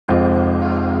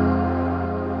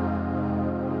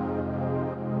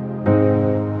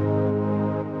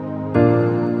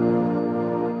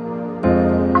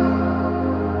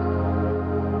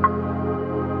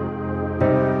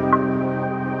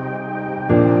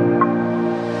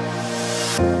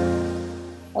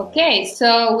Okay,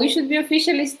 so we should be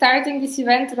officially starting this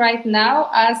event right now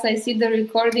as I see the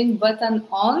recording button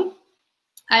on.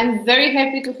 I'm very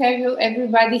happy to have you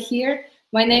everybody here.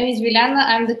 My name is Vilana.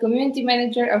 I'm the community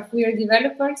manager of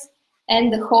WeAreDevelopers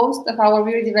and the host of our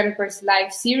WeAreDevelopers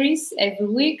live series every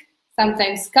week,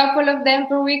 sometimes a couple of them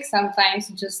per week, sometimes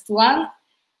just one.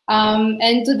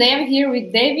 And today I'm here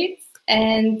with David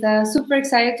and super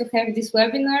excited to have this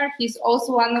webinar. He's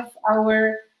also one of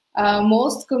our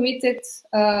most committed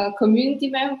community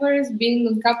members, being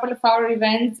on a couple of our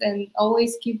events and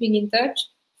always keeping in touch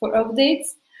for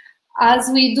updates. As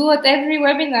we do at every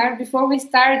webinar, before we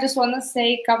start, I just want to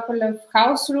say a couple of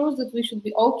house rules that we should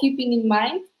be all keeping in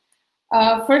mind.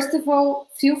 First of all,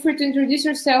 feel free to introduce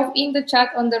yourself in the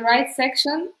chat on the right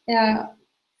section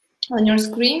on your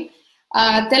screen.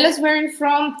 Tell us where you're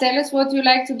from, tell us what you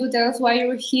like to do, tell us why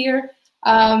you're here.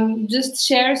 Just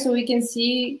share so we can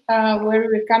see where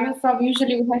we're coming from.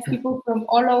 Usually we have people from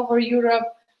all over Europe,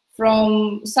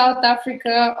 from South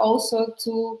Africa, also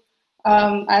to,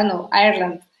 I don't know,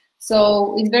 Ireland.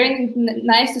 So it's very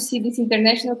nice to see this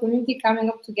international community coming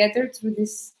up together through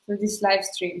this live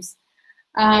streams.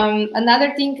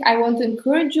 Another thing I want to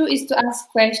encourage you is to ask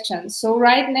questions. So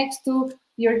right next to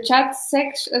your chat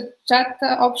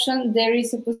option, there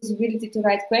is a possibility to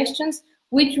write questions,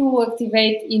 which we will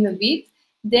activate in a bit.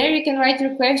 There you can write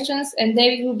your questions and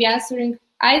David will be answering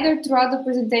either throughout the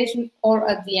presentation or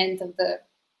at the end of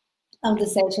the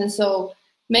session. So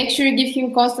make sure you give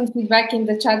him constant feedback in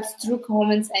the chat through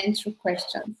comments and through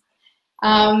questions.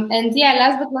 And yeah,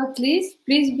 last but not least,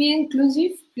 please be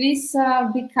inclusive. Please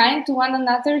be kind to one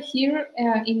another here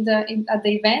at the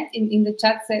event in the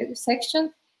chat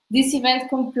section. This event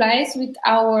complies with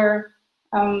our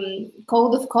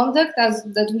code of conduct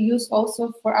that we use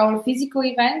also for our physical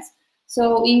events.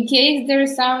 So in case there are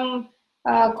some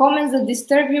comments that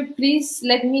disturb you, please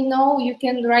let me know. You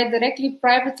can write directly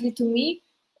privately to me,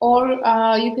 or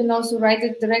you can also write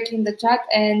it directly in the chat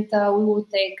and we will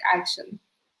take action.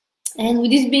 And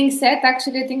with this being said,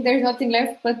 actually, I think there's nothing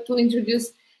left but to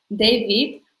introduce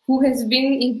David, who has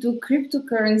been into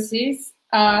cryptocurrencies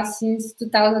since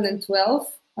 2012,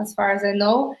 as far as I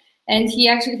know. And he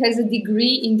actually has a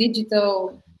degree in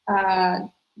digital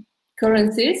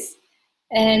currencies.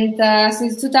 And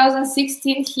since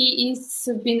 2016, he has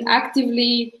been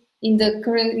actively in the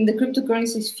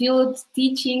cryptocurrencies field,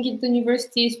 teaching at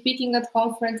universities, speaking at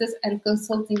conferences, and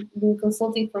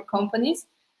consulting for companies.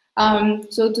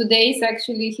 So today is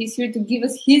actually, he's here to give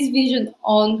us his vision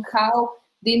on how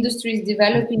the industry is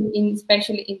developing,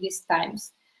 especially in these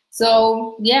times.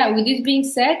 So yeah, with this being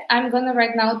said, I'm gonna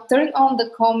right now turn on the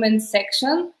comment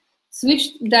section,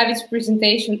 switch David's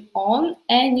presentation on,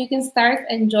 and you can start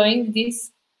enjoying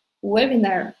this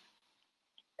webinar.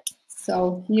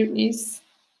 So here is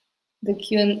the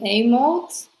Q&A mode.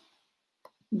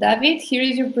 David, here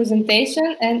is your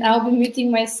presentation, and I'll be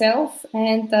muting myself,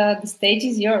 and the stage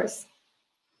is yours.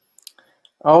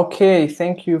 Okay,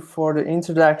 thank you for the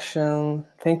introduction.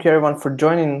 Thank you everyone for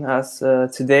joining us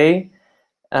today,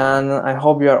 and I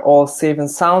hope you are all safe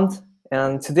and sound.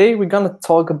 And today we're going to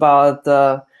talk about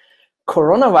the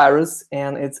coronavirus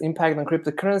and its impact on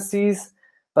cryptocurrencies.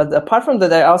 But apart from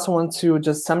that, I also want to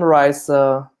just summarize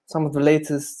some of the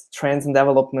latest trends and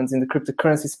developments in the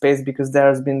cryptocurrency space, because there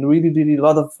has been really a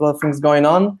lot of things going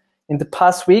on in the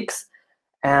past weeks,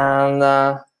 and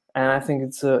I think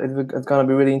it's going to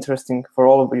be really interesting for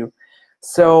all of you.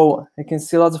 So I can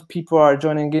see lots of people are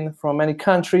joining in from many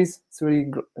countries. It's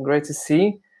really great to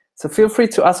see. So feel free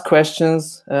to ask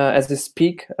questions as they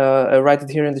speak. Write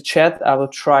it here in the chat. I will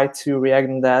try to react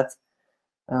on that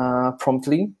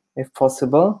promptly, if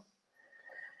possible.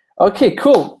 Okay,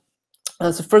 cool.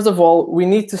 So first of all, we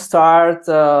need to start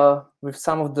with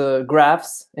some of the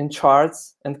graphs and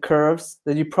charts and curves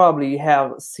that you probably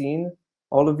have seen,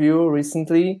 all of you,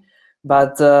 recently.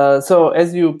 But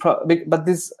but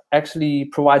this actually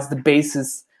provides the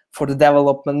basis for the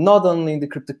development, not only in the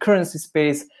cryptocurrency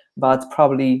space, but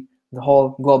probably the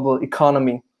whole global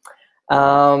economy.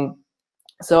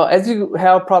 So as you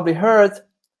have probably heard,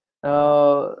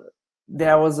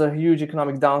 there was a huge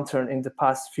economic downturn in the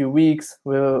past few weeks.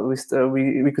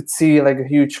 We could see like a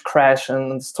huge crash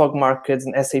in the stock markets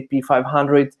and S&P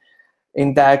 500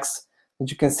 index,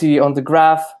 which you can see on the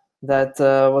graph that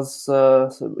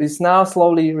is now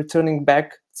slowly returning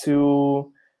back to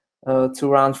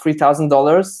around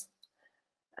 $3,000.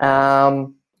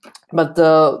 But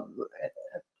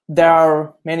there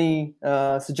are many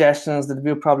suggestions that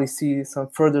we'll probably see some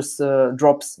further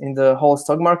drops in the whole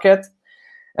stock market.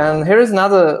 And here is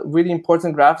another really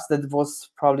important graph that was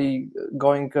probably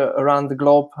going around the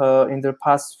globe in the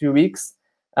past few weeks.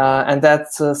 and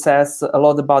that says a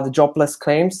lot about the jobless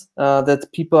claims that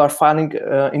people are filing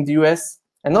in the US,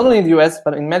 and not only in the US,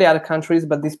 but in many other countries,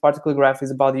 but this particular graph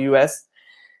is about the US.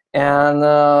 And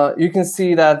you can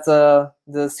see that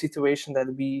the situation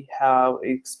that we have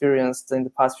experienced in the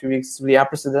past few weeks is really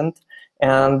unprecedented.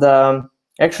 And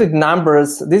actually, the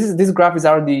numbers, this graph is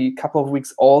already a couple of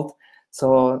weeks old,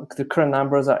 so the current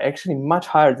numbers are actually much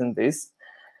higher than this.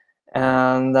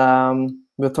 And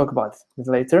we'll talk about it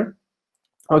later.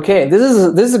 Okay, this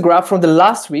is a graph from the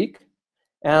last week,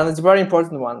 and it's a very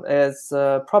important one. It's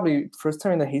probably first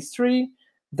time in the history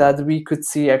that we could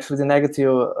see actually the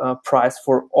negative price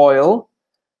for oil,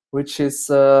 which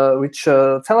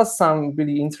tell us some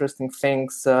really interesting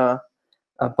things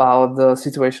about the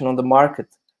situation on the market,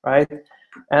 right?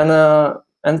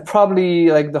 And probably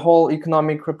like the whole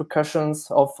economic repercussions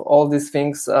of all these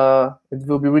things, it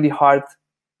will be really hard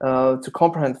to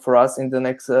comprehend for us in the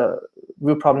next.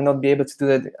 We'll probably not be able to do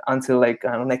that until like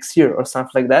next year or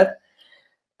something like that.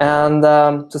 And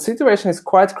the situation is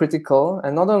quite critical,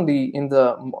 and not only in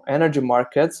the energy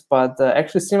markets, but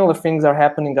actually similar things are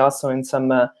happening also in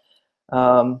some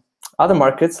other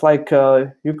markets. Like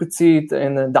you could see it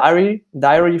in the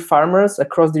dairy farmers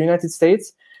across the United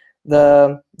States.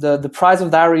 The price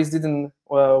of dairies didn't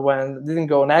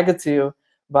go negative,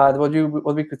 but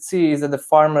what we could see is that the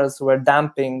farmers were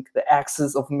dumping the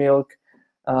excess of milk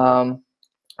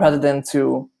rather than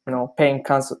to paying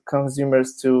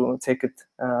consumers to take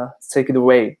it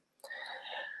away.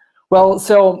 Well,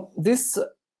 so this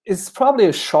is probably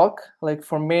a shock, like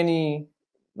for many,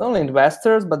 not only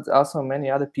investors but also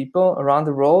many other people around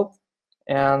the world.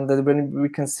 And when we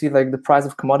can see like the price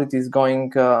of commodities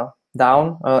going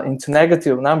down into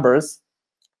negative numbers,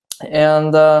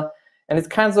 and it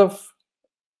kind of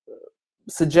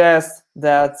suggests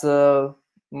that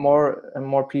more and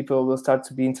more people will start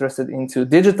to be interested into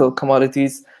digital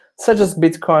commodities such as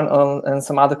Bitcoin and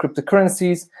some other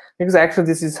cryptocurrencies, because actually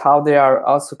this is how they are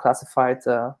also classified,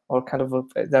 they're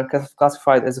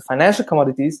classified as financial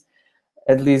commodities,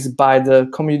 at least by the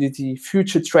Commodity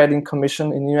Future Trading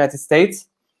Commission in the United States.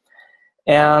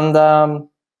 And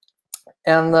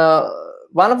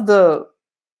one of the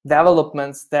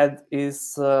developments that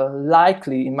is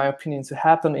likely, in my opinion, to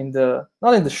happen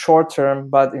not in the short term,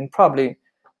 but in probably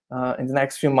in the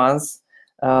next few months,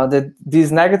 that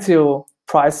these negative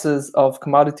prices of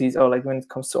commodities, or like when it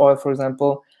comes to oil, for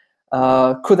example,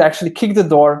 could actually kick the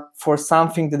door for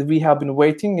something that we have been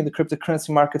waiting in the cryptocurrency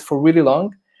market for really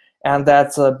long, and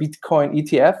that's a Bitcoin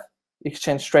ETF,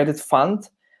 exchange traded fund.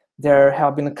 There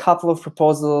have been a couple of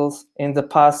proposals in the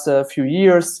past few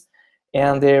years,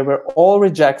 and they were all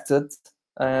rejected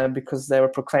because they were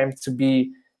proclaimed to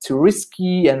be too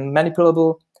risky and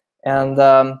manipulable. And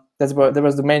there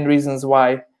was the main reasons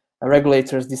why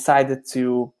regulators decided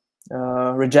to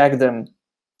reject them.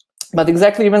 But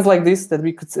exactly events like this that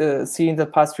we could see in the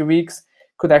past few weeks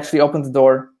could actually open the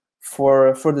door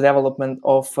for the development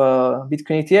of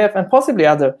Bitcoin ETF and possibly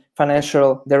other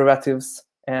financial derivatives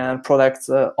and products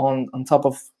on top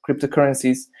of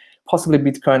cryptocurrencies, possibly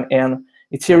Bitcoin and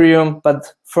Ethereum,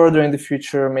 but further in the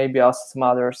future, maybe also some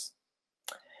others.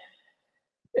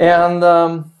 And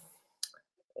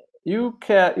you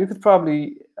could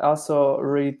probably also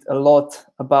read a lot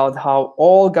about how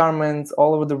all governments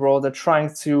all over the world are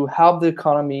trying to help the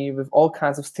economy with all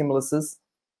kinds of stimuluses,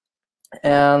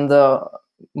 and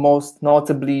most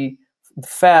notably the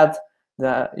Fed,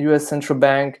 the U.S. central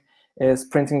bank, is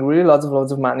printing really lots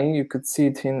of money. You could see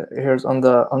it here on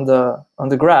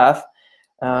the graph.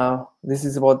 This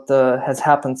is what has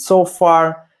happened so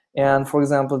far. And for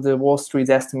example, the Wall Street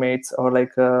estimates or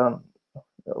like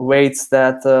weights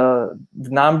that the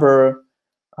number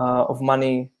of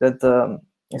money that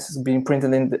is being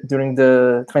printed during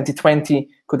the 2020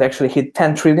 could actually hit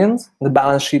 10 trillion, the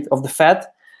balance sheet of the Fed.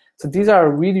 So these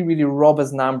are really, really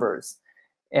robust numbers.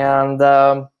 And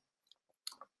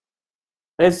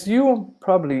as you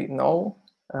probably know,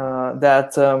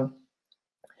 that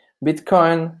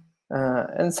Bitcoin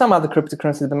and some other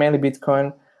cryptocurrencies, but mainly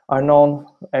Bitcoin, are known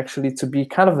actually to be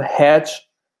kind of a hedge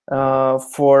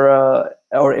for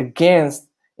or against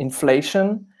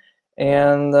inflation.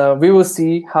 And we will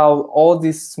see how all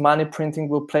this money printing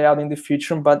will play out in the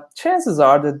future. But chances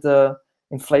are that the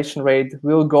inflation rate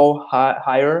will go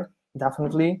higher,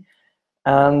 definitely.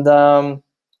 And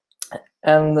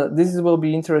this will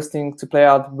be interesting to play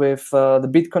out with the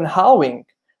Bitcoin halving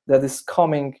that is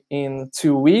coming in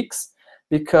 2 weeks,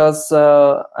 because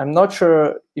I'm not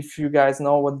sure if you guys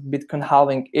know what Bitcoin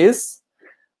halving is,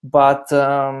 but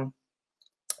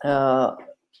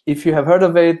if you have heard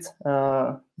of it,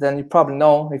 then you probably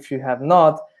know. If you have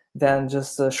not, then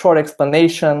just a short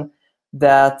explanation.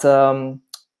 that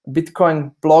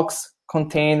Bitcoin blocks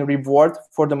contain reward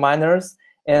for the miners,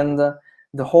 and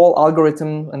the whole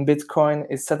algorithm in Bitcoin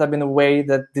is set up in a way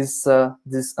that this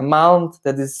amount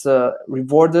that is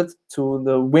rewarded to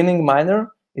the winning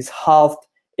miner is halved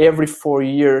every 4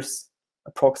 years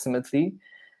approximately.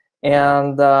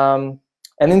 And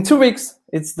in 2 weeks,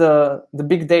 it's the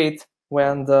big date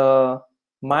when the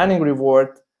mining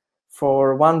reward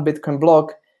for one Bitcoin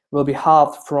block will be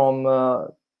halved from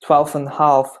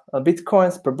 12.5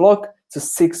 Bitcoins per block to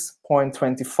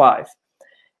 6.25.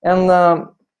 And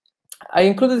I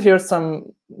included here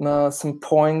some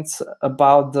points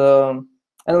about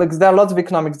and like there are lots of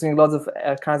economics doing lots of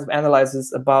kinds of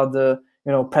analysis about the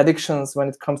predictions when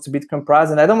it comes to Bitcoin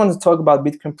price. And I don't want to talk about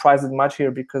Bitcoin price that much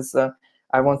here because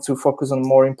I want to focus on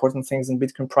more important things in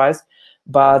Bitcoin price.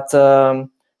 But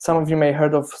some of you may have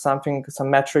heard of some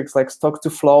metrics like stock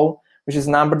to flow, which is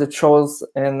a number that shows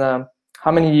in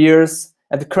how many years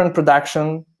at the current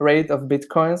production rate of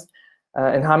Bitcoins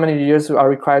and how many years are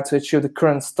required to achieve the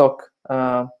current stock.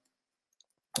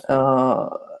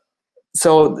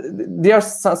 So there are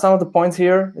some of the points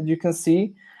here that you can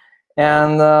see.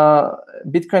 And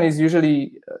Bitcoin is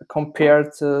usually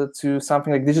compared to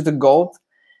something like digital gold.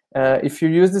 If you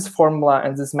use this formula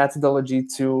and this methodology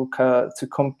to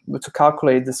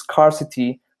calculate the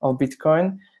scarcity of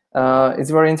Bitcoin,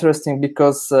 it's very interesting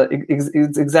because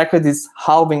it's exactly these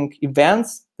halving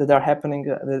events that are happening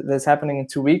that's happening in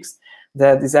 2 weeks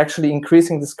that is actually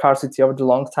increasing the scarcity over the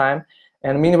long time.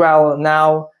 And meanwhile,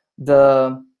 now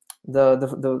the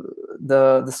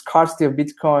scarcity of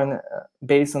Bitcoin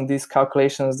based on these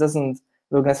calculations doesn't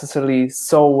look necessarily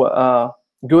so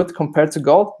good compared to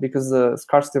gold, because the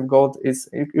scarcity of gold is,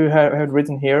 you have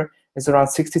written here, is around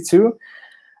 62.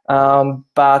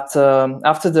 But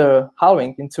after the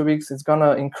halving in 2 weeks, it's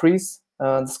gonna increase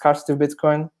the scarcity of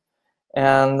Bitcoin,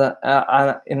 and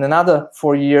in another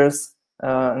 4 years,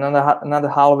 another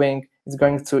halving is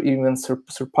going to even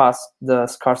surpass the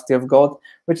scarcity of gold,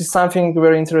 which is something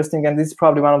very interesting. And this is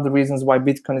probably one of the reasons why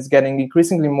Bitcoin is getting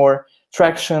increasingly more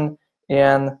traction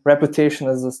and reputation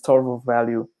as a store of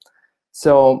value.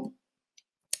 So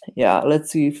yeah,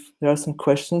 let's see if there are some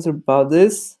questions about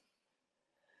this.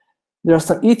 There are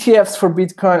some ETFs for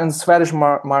Bitcoin and the Swedish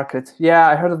market. Yeah,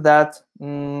 I heard of that.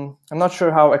 I'm not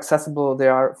sure how accessible they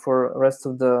are for the rest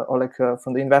of the, or like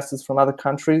from the investors from other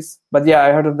countries. But yeah,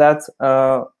 I heard of that.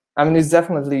 I mean, it's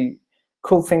definitely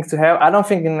cool thing to have. I don't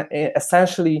think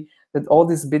essentially that all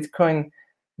these Bitcoin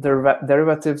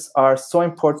derivatives are so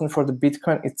important for the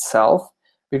Bitcoin itself,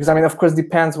 because I mean, of course,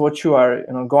 depends what you are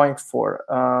going for.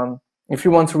 If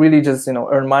you want to really just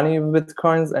earn money with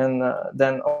Bitcoins, and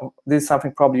then this is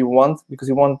something probably you want, because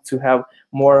you want to have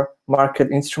more market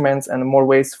instruments and more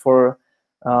ways for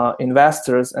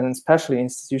investors, and especially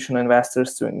institutional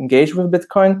investors, to engage with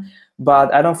Bitcoin.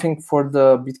 But I don't think for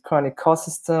the Bitcoin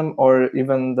ecosystem or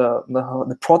even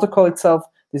the protocol itself,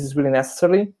 this is really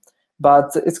necessary.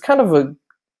 But it's kind of a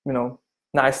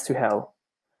nice to have.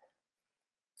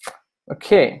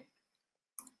 Okay.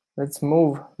 Let's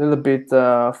move a little bit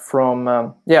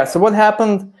from so what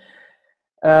happened?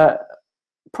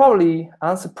 Probably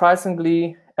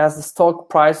unsurprisingly, as the stock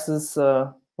prices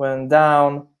went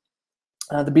down,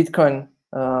 the Bitcoin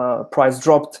price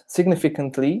dropped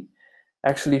significantly,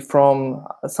 actually from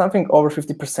something over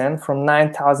 50%, from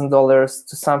 $9,000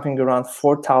 to something around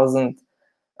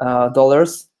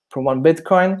 $4,000 for one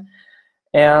Bitcoin.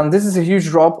 And this is a huge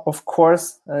drop, of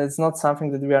course. It's not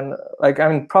something that we are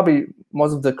probably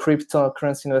most of the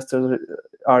cryptocurrency investors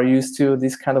are used to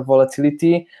this kind of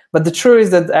volatility. But the truth is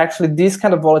that actually this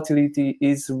kind of volatility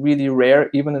is really rare,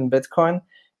 even in Bitcoin.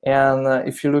 And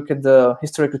if you look at the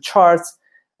historical charts,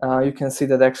 you can see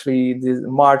that actually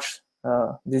March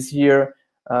this year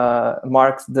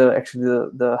marked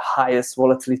the highest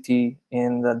volatility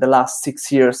in the last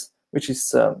 6 years, which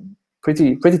is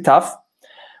pretty tough.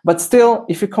 But still,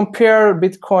 if you compare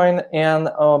Bitcoin and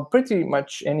pretty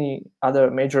much any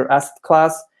other major asset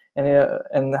class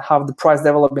and how the price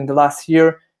developed in the last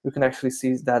year, you can actually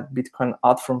see that Bitcoin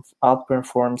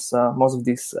outperforms most of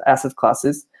these asset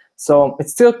classes. So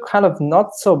it's still kind of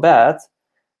not so bad,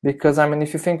 because I mean,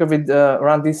 if you think of it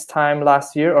around this time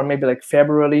last year, or maybe like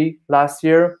February last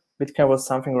year, Bitcoin was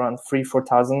something around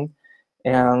 3,000-4,000,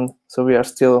 and so we are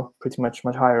still pretty much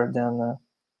higher than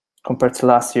compared to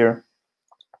last year.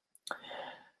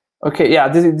 Okay,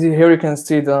 yeah, here you can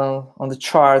see on the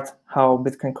chart how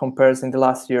Bitcoin compares in the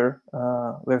last year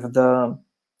with the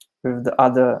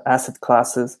other asset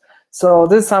classes. So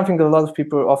this is something that a lot of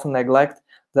people often neglect,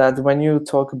 that when you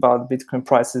talk about Bitcoin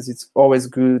prices, it's always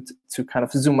good to kind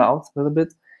of zoom out a little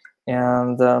bit,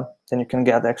 and then you can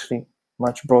get actually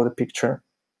much broader picture.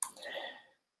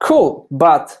 Cool,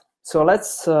 but so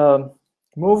let's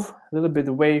move a little bit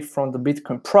away from the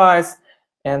Bitcoin price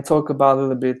and talk about a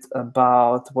little bit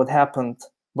about what happened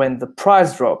when the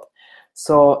price dropped.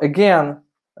 So again,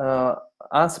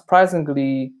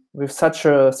 unsurprisingly, with such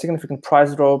a significant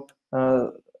price drop,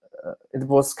 it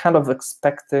was kind of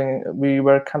we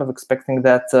were kind of expecting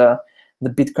that the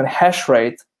Bitcoin hash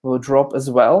rate will drop as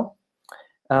well.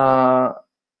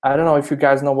 I don't know if you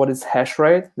guys know what is hash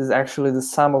rate. This is actually the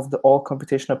sum of all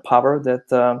computational power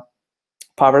that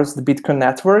powers the Bitcoin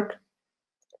network.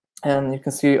 And you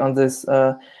can see on this,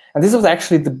 and this was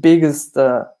actually the biggest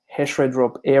hash rate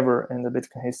drop ever in the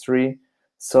Bitcoin history.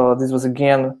 So this was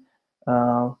again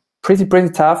pretty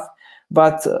tough,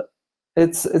 but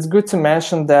it's good to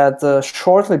mention that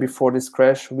shortly before this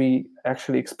crash, we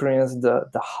actually experienced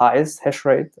the highest hash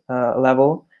rate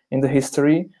level in the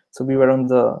history. So we were on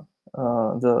the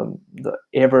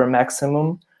ever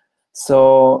maximum.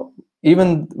 So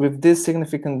even with this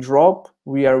significant drop,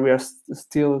 we are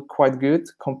still quite good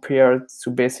compared to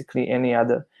basically any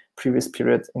other previous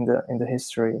period in the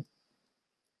history.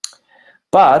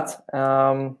 But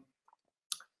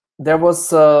there was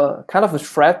kind of a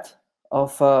threat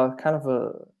of kind of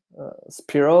a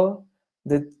spiral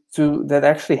that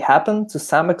actually happened to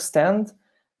some extent,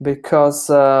 because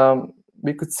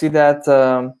we could see that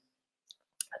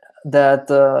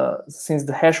since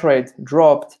the hash rate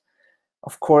dropped,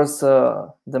 of course,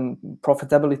 the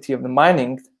profitability of the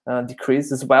mining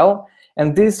decreased as well,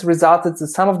 and this resulted in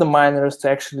some of the miners to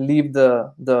actually leave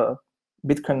the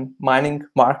Bitcoin mining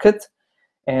market,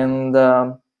 and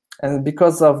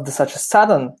because of such a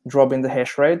sudden drop in the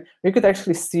hash rate, we could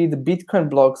actually see the Bitcoin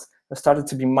blocks started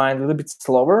to be mined a little bit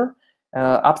slower,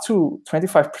 up to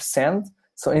 25%.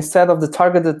 So instead of the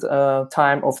targeted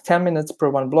time of 10 minutes per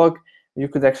one block, you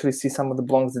could actually see some of the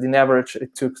blocks that in average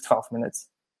it took 12 minutes.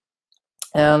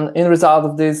 And in result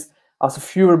of this, also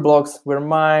fewer blocks were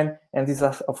mined, and this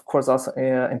of course also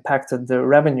impacted the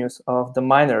revenues of the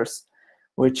miners,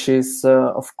 which is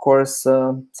of course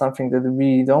something that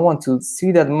we don't want to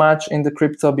see that much in the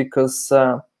crypto, because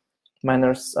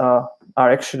miners are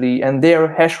actually, and their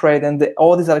hash rate and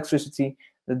all this electricity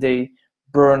that they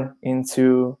burn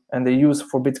into and they use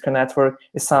for Bitcoin network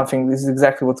is something, this is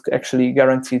exactly what actually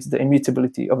guarantees the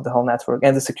immutability of the whole network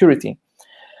and the security.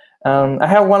 I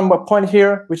have one more point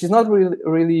here, which is not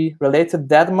really related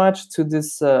that much to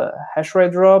this hash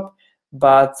rate drop,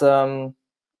 but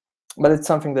it's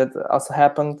something that also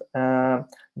happened,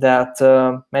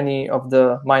 that many of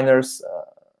the miners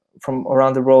from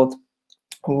around the world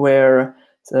were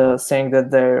saying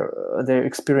that they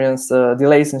experienced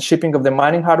delays in shipping of the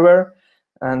mining hardware,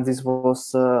 and this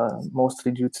was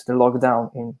mostly due to the lockdown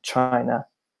in China.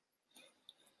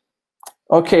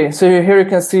 Okay, so here you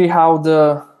can see how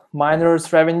the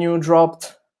miners' revenue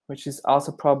dropped, which is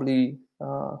also probably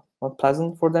not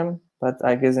pleasant for them, but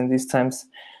I guess in these times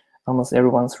almost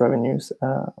everyone's revenues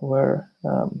were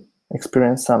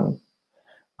experienced some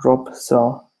drop,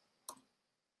 so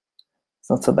it's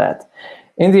not so bad.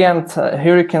 In the end,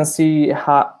 here you can see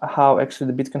how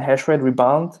actually the Bitcoin hash rate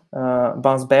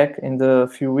bounced back in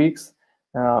the few weeks.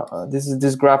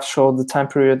 This graph showed the time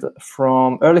period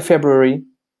from early February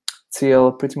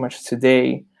till pretty much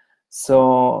today.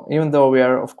 So even though we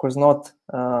are, of course, not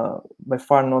by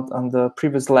far not on the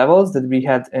previous levels that we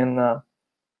had in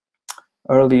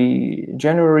early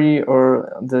January,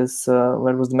 or this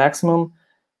where was the maximum,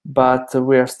 but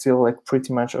we are still like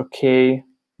pretty much okay.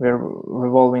 We're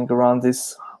revolving around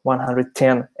this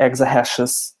 110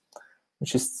 exahashes,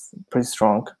 which is pretty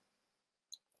strong.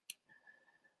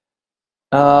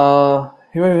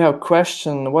 Here we have a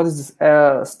question: what is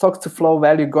this stock to flow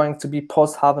value going to be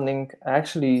post halving? I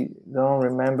actually don't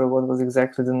remember what was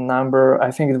exactly the number. I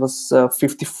think it was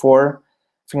 54.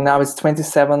 I think now it's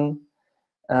 27.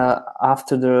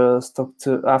 After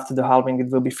the halving,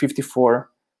 it will be 54.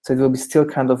 So it will be still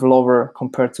kind of lower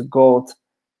compared to gold.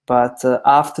 But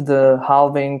after the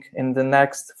halving in the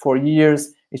next 4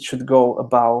 years, it should go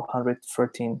about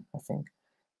 113, I think.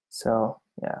 So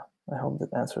yeah, I hope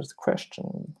that answers the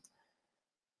question.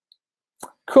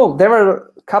 Cool. There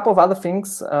were a couple of other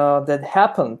things that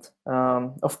happened.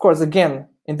 Of course, again,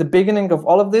 in the beginning of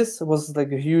all of this was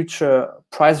like a huge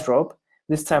price drop.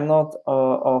 This time not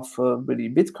of really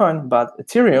Bitcoin, but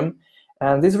Ethereum.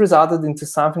 And this resulted into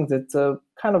something that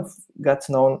kind of got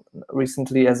known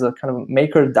recently as a kind of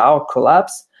MakerDAO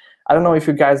collapse. I don't know if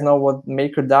you guys know what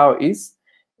MakerDAO is.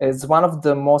 It's one of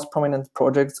the most prominent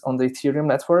projects on the Ethereum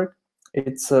network.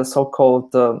 It's a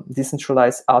so-called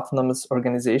Decentralized Autonomous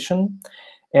Organization.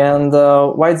 And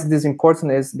why is this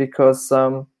important is because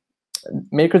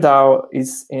MakerDAO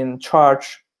is in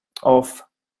charge of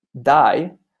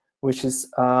DAI, which is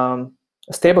a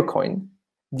stablecoin,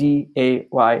 DAY,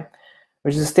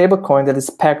 which is a stablecoin that is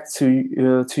pegged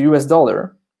to US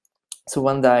dollar. So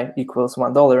one DAI equals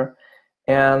 $1.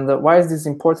 And why is this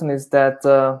important is that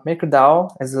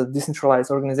MakerDAO, as a decentralized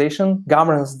organization,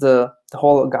 governs the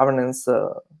whole governance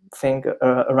thing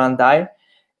around DAI,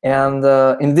 and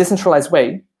in a decentralized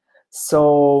way.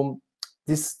 So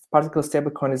this particular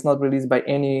stablecoin is not released by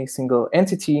any single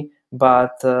entity,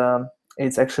 but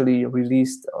it's actually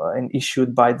released and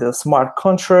issued by the smart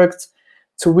contract,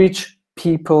 to which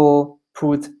people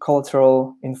put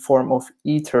collateral in form of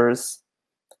ethers,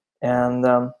 and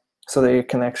so they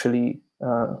can actually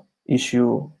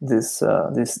issue this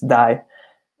DAI.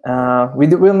 I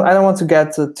don't want to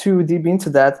get too deep into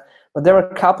that, but there are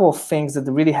a couple of things that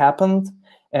really happened,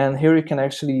 and here you can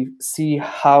actually see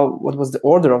what was the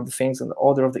order of the things and the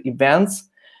order of the events.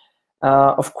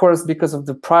 Of course, because of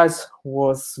the price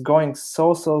was going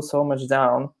so much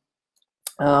down,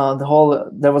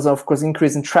 there was of course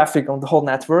increase in traffic on the whole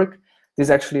network. This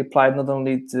actually applied not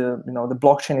only to the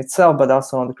blockchain itself, but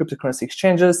also on the cryptocurrency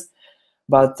exchanges.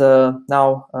 But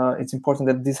now it's important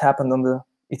that this happened on the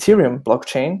Ethereum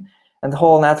blockchain, and the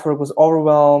whole network was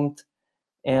overwhelmed,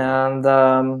 and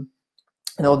the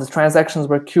transactions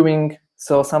were queuing,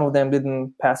 so some of them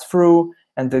didn't pass through,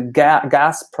 and the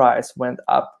gas price went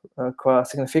up quite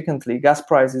significantly. Gas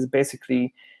price is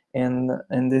basically in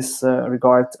this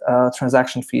regard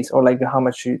transaction fees, or like how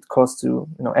much it costs to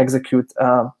execute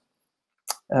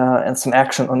and some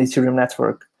action on the Ethereum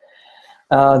network.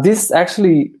 This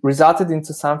actually resulted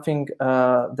into something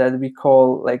that we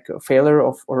call like a failure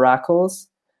of oracles,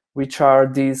 which are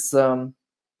these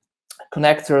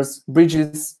connectors,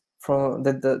 bridges from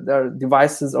that there are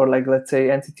devices, or like, let's say,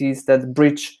 entities that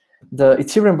bridge the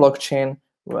Ethereum blockchain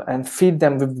and feed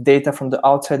them with data from the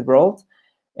outside world.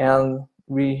 And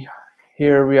we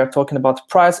are talking about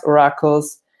price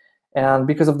oracles, and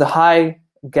because of the high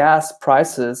gas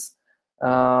prices,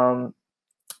 some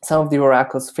of the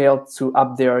oracles failed to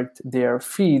update their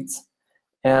feeds,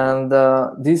 and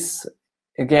this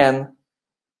again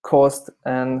caused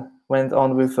and went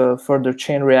on with a further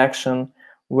chain reaction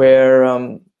where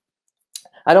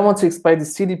I don't want to explain the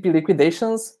CDP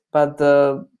liquidations, but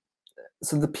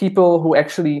so the people who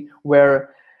actually were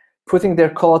putting their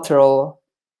collateral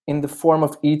in the form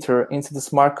of Ether into the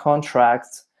smart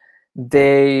contracts,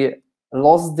 they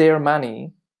lost their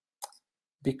money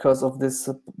because of this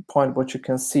point, what you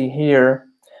can see here,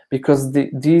 because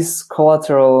this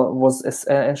collateral was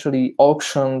essentially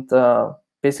auctioned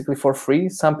basically for free.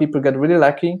 Some people got really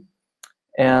lucky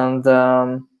and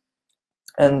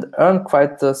earned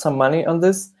quite some money on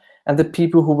this. And the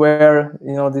people who were,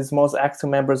 these most active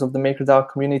members of the MakerDAO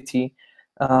community,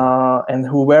 and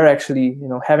who were actually,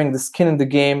 having the skin in the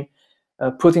game,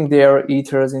 putting their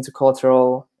ethers into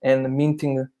collateral and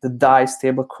minting the DAI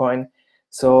stablecoin,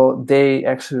 so they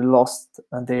actually lost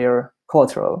their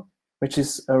collateral, which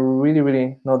is a really,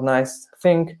 really not nice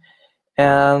thing.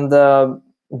 And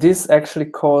this actually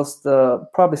caused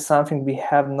probably something we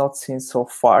have not seen so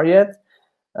far yet,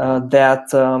 that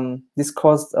this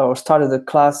caused or started a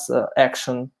class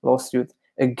action lawsuit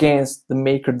against the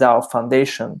MakerDAO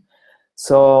Foundation.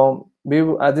 So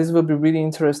this will be really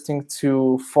interesting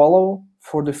to follow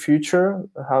for the future,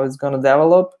 how it's going to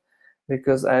develop,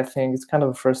 because I think it's kind of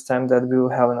the first time that we will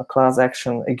have a class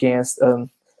action against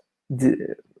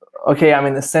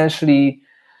essentially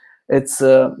it's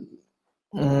a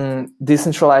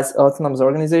decentralized autonomous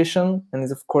organization, and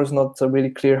it's of course not really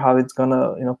clear how it's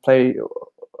gonna play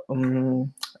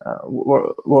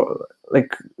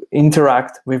like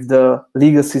interact with the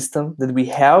legal system that we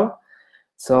have.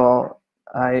 So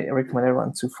I recommend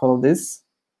everyone to follow this,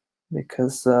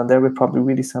 because there will probably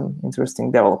really some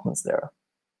interesting developments there.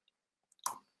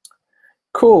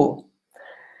 Cool.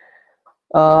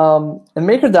 And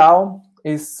MakerDAO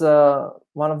is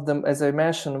one of them, as I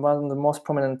mentioned, one of the most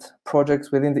prominent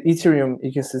projects within the Ethereum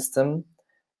ecosystem.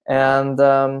 And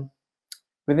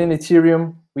within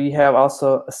Ethereum, we have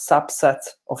also a subset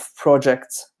of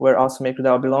projects where also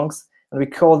MakerDAO belongs, and we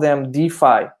call them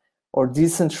DeFi, or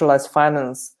Decentralized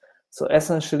Finance. So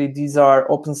essentially, these are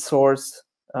open source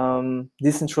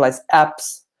decentralized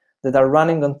apps that are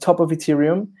running on top of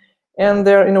Ethereum, and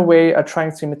they're in a way are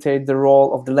trying to imitate the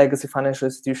role of the legacy financial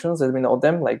institutions as we know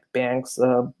them, like banks,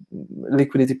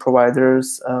 liquidity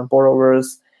providers,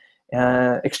 borrowers,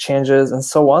 exchanges, and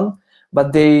so on.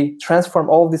 But they transform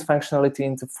all of this functionality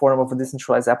into form of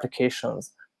decentralized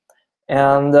applications.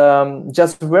 And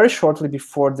just very shortly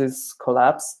before this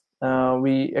collapse,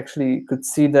 we actually could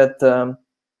see that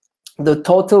the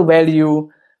total value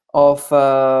of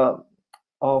the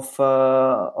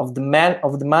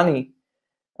money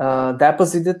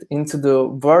deposited into the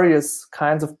various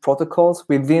kinds of protocols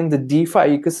within the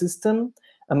DeFi ecosystem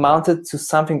amounted to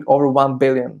something over 1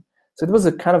 billion. So it was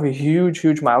a kind of a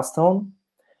huge milestone.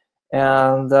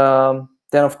 And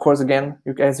then, of course, again,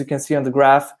 as you can see on the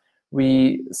graph,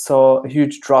 we saw a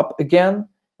huge drop again.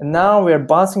 And now we are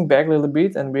bouncing back a little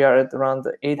bit, and we are at around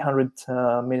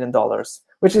 $800 million,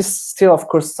 which is still, of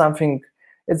course, something.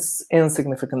 It's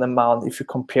insignificant amount if you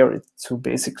compare it to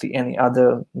basically any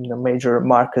other major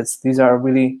markets. These are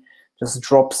really just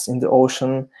drops in the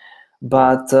ocean.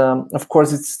 But of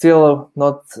course, it's still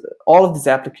not all of these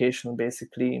applications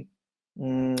basically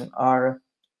are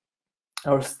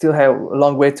still have a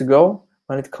long way to go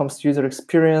when it comes to user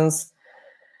experience.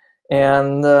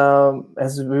 And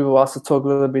as we will also talk a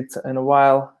little bit in a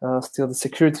while, still the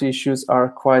security issues are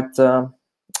quite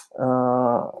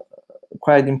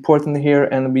important here,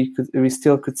 and we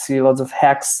still could see lots of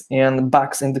hacks and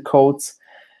bugs in the codes,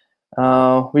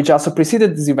 which also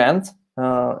preceded this event.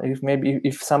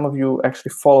 If some of you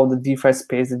actually follow the DeFi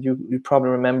space, that you probably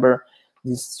remember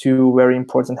these two very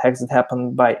important hacks that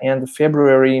happened by end of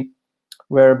February,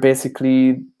 where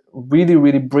basically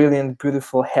really brilliant,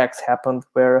 beautiful hacks happened,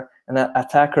 where an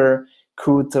attacker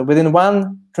could, within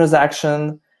one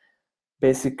transaction,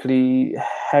 basically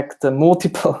hack the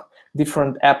multiple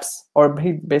different apps, or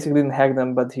he basically didn't hack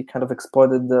them, but he kind of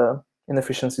exploited the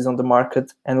inefficiencies on the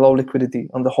market and low liquidity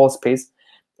on the whole space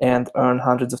and earned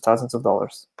hundreds of thousands of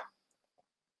dollars.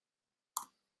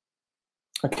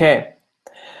 Okay.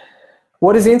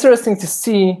 What is interesting to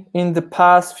see in the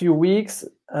past few weeks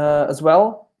as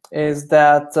well is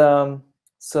that,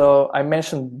 so I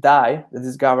mentioned DAI, that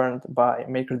is governed by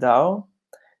MakerDAO,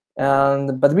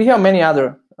 but we have many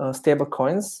other stable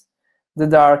coins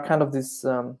that are kind of this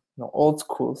old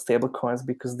school stable coins,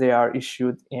 because they are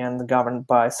issued and governed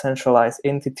by centralized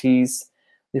entities,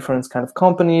 different kind of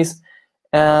companies,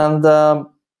 and the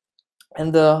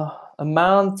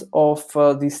amount of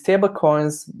these stable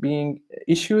coins being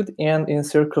issued and in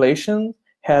circulation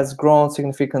has grown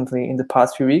significantly in the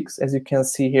past few weeks, as you can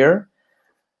see here.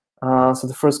 So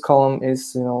the first column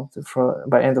is,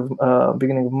 by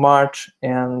beginning of March,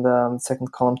 and the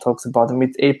second column talks about the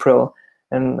mid-April,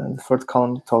 and the third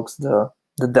column talks the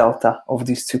delta of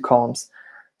these two columns.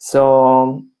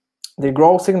 So they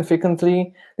grow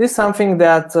significantly. This is something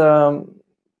that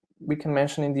we can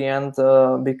mention in the end,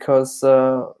 because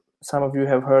some of you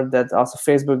have heard that also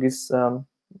Facebook is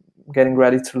getting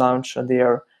ready to launch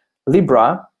their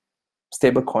Libra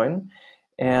stablecoin,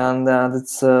 and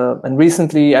and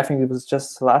recently, I think it was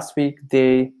just last week,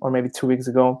 or maybe 2 weeks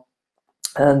ago,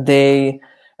 they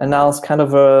announced kind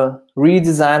of a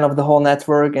redesign of the whole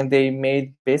network, and they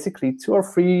made basically 2 or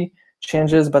 3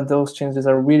 changes, but those changes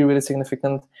are really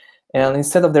significant. And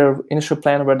instead of their initial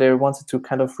plan, where they wanted to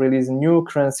kind of release a new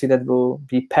currency that will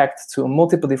be pegged to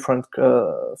multiple different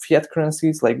fiat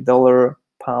currencies like dollar,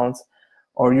 pound,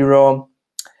 or euro,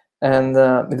 and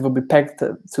it will be pegged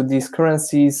to these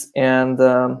currencies and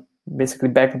basically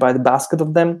backed by the basket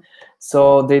of them.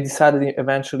 So they decided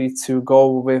eventually to go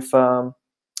with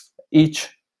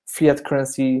each fiat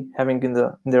currency having in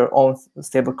their own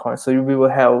stablecoin. So we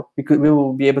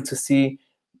will be able to see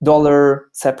dollar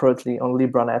separately on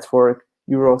Libra network,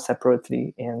 euro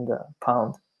separately, and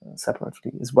pound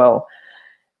separately as well.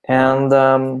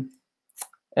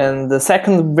 And the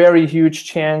second very huge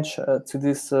change to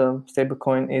this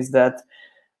stablecoin is that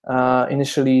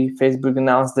initially Facebook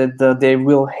announced that they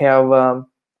will have a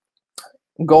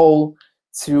goal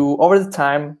to, over the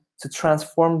time, to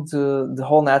transform the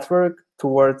whole network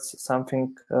towards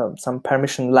something, some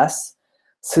permissionless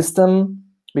system,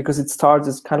 because it starts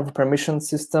as kind of a permission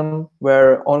system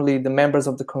where only the members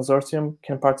of the consortium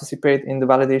can participate in the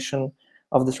validation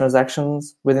of the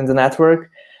transactions within the network.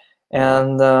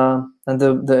 And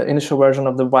the initial version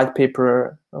of the white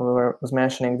paper was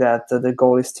mentioning that the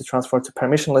goal is to transfer to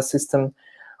permissionless system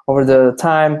over the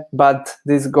time, but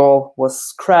this goal was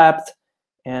scrapped,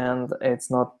 and it's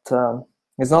not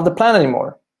the plan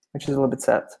anymore, which is a little bit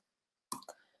sad,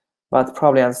 but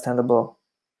probably understandable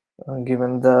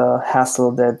given the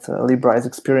hassle that Libra is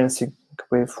experiencing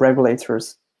with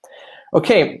regulators.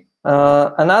 Okay,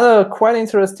 another quite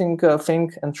interesting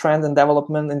thing and trend and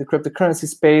development in the cryptocurrency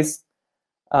space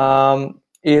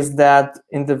is that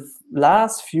in the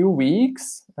last few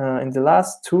weeks, in the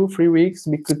last 2-3 weeks,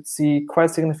 we could see quite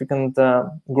significant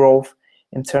growth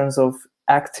in terms of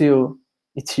active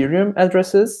Ethereum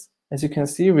addresses. As you can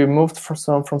see, we moved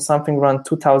from something around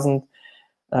 2,000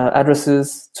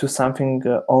 addresses to something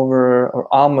over or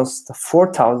almost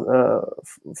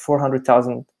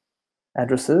 400,000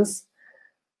 addresses,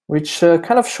 which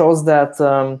kind of shows that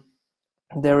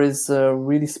there is a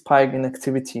really spike in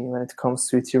activity when it comes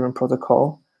to Ethereum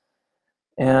protocol.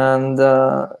 And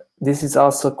this is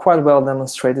also quite well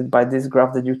demonstrated by this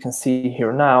graph that you can see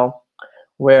here now,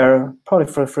 where probably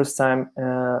for the first time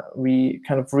we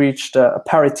kind of reached a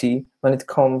parity when it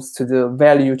comes to the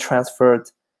value transferred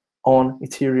on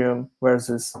Ethereum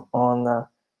versus on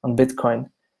Bitcoin.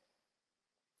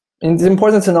 And it's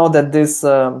important to know that this,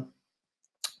 when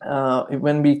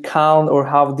we count or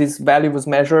how this value was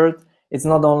measured, it's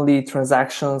not only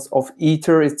transactions of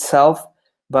Ether itself,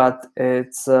 but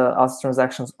it's also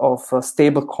transactions of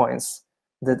stable coins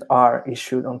that are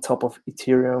issued on top of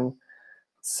Ethereum.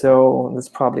 So this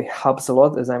probably helps a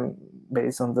lot, as I'm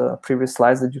based on the previous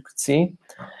slides that you could see.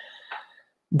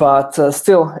 But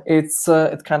still, it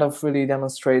kind of really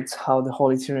demonstrates how the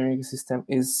whole Ethereum ecosystem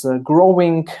is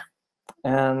growing.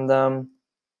 And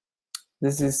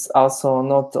this is also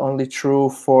not only true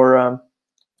for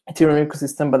Ethereum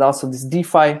ecosystem, but also this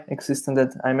DeFi ecosystem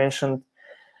that I mentioned.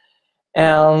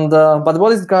 And but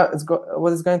what is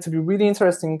going to be really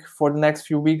interesting for the next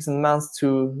few weeks and months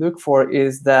to look for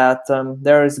is that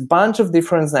there is a bunch of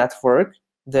different networks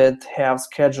that have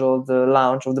scheduled the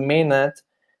launch of the mainnet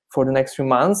for the next few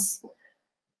months.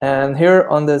 And here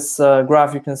on this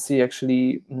graph, you can see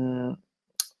actually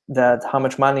that how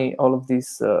much money all of these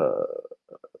so-called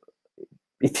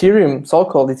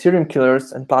Ethereum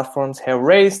killers and platforms have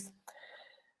raised.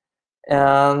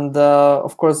 And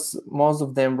of course, most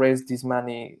of them raised this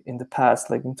money in the past,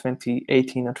 like in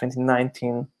 2018 or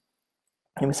 2019,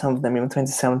 maybe some of them even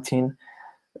 2017.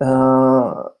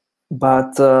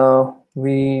 But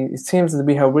it seems that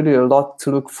we have really a lot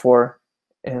to look for,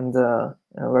 and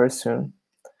very soon.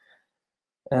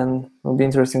 And it'll be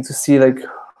interesting to see like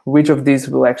which of these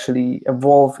will actually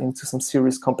evolve into some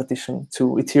serious competition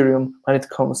to Ethereum when it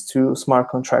comes to smart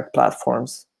contract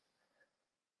platforms.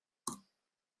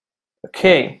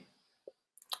 Okay,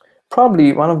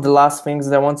 probably one of the last things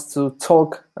that I wanted to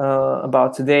talk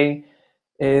about today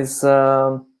is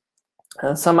some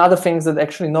other things that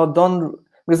actually not done,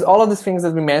 because all of these things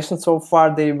that we mentioned so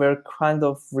far, they were kind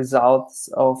of results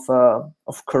of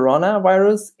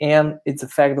coronavirus and its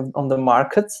effect on the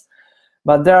markets.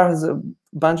 But there's a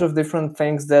bunch of different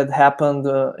things that happened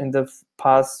in the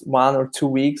past 1 or 2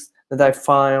 weeks that I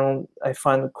find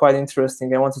quite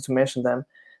interesting. I wanted to mention them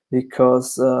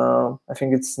because I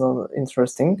think it's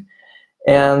interesting.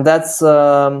 And that's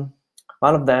one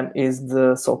of them is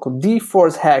the so-called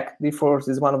D-Force hack. D-Force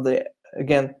is one of the,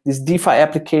 again, these DeFi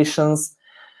applications.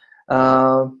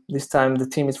 This time the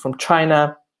team is from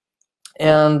China.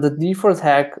 And the D-Force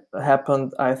hack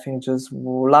happened, I think, just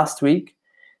last week.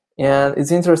 And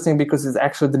it's interesting because it's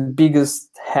actually the biggest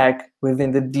hack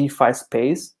within the DeFi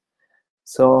space.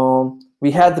 So we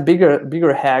had the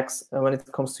bigger hacks when it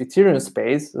comes to Ethereum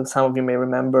space. Some of you may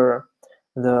remember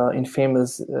the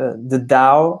infamous the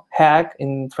DAO hack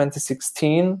in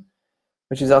 2016,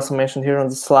 which is also mentioned here on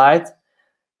the slide,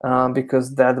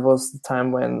 because that was the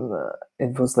time when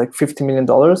it was like $50 million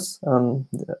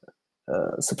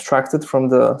subtracted from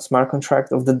the smart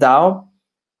contract of the DAO.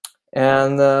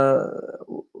 And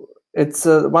it's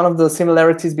one of the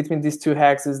similarities between these two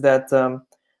hacks is that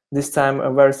this time a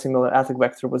very similar attack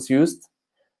vector was used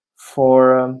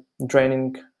for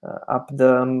draining up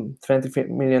the $20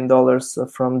 million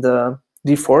from the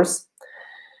D-Force.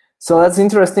 So that's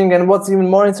interesting. And what's even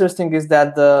more interesting is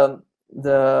that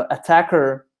the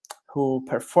attacker who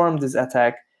performed this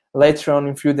attack later on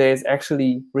in a few days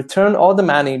actually returned all the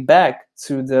money back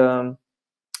to the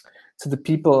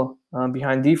people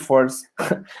behind D-Force.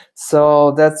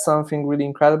 So that's something really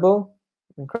incredible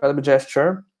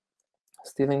gesture,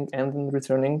 stealing and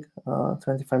returning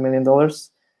 $25 million.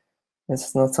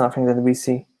 It's not something that we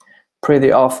see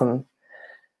pretty often.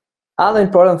 Other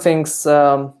important things,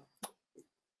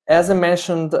 as I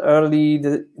mentioned early,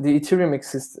 the Ethereum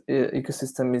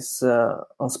ecosystem is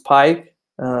on spike.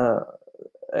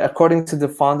 According to the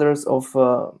founders of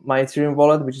My Ethereum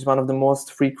Wallet, which is one of the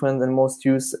most frequent and most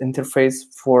used interface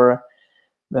for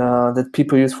that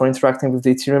people use for interacting with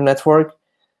the Ethereum network.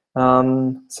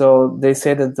 So they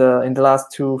say that in the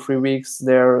last 2-3 weeks,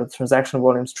 their transaction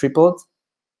volumes tripled.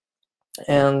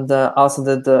 And also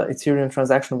that the Ethereum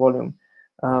transaction volume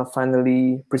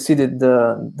finally preceded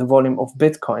the volume of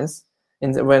Bitcoins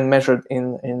when measured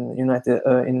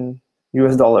in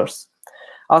US dollars.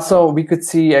 Also, we could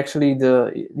see actually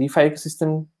the DeFi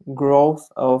ecosystem growth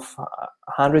of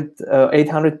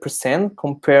 800%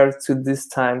 compared to this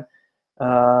time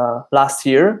last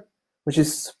year, which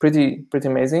is pretty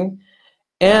amazing.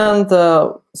 And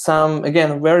some,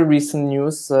 again, very recent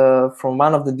news from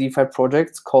one of the DeFi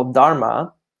projects called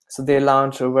Dharma So they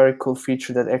launched a very cool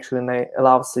feature that actually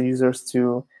allows the users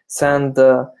to send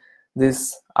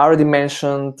this already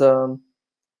mentioned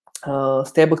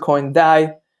stablecoin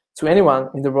DAI to anyone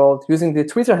in the world using the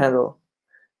Twitter handle,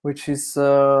 which is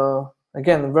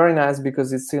again very nice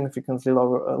because it significantly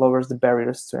lowers the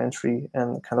barriers to entry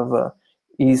and kind of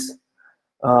ease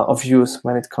of use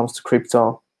when it comes to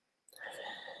crypto.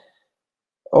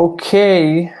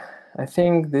 Okay, I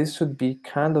think this should be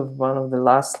kind of one of the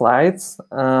last slides.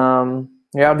 We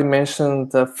already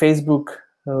mentioned Facebook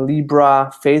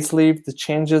Libra facelift, the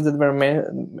changes that were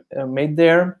made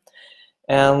there.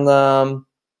 And one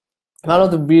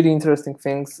of the really interesting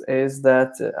things is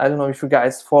that, I don't know if you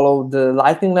guys follow the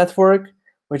Lightning Network,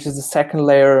 which is the second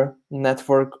layer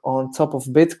network on top of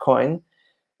Bitcoin.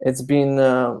 It's been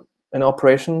in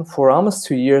operation for almost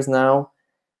 2 years now.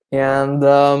 And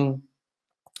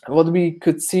what we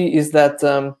could see is that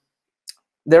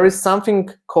there is something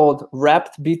called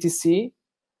wrapped BTC,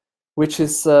 which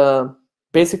is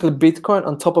basically Bitcoin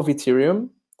on top of Ethereum.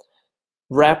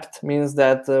 Wrapped means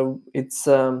that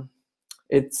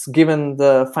it's given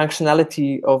the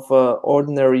functionality of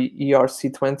ordinary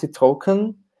ERC20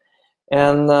 token.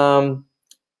 And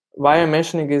why I'm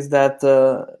mentioning is that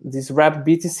this wrapped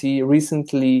BTC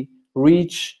recently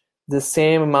reached the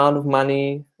same amount of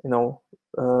money,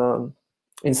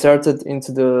 inserted in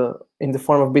the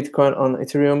form of Bitcoin on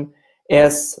Ethereum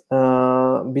as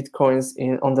Bitcoins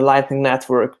on the Lightning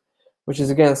Network, which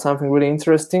is again something really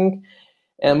interesting.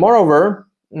 And moreover,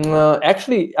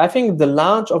 actually, I think the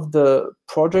launch of the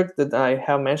project that I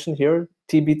have mentioned here,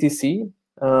 TBTC,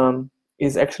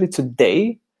 is actually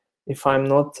today, if I'm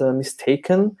not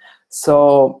mistaken.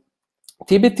 So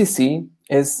TBTC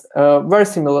is very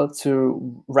similar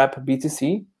to wrapped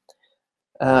BTC.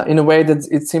 In a way that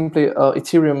it's simply an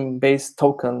Ethereum-based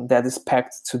token that is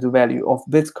pegged to the value of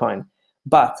Bitcoin.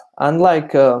 But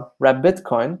unlike wrapped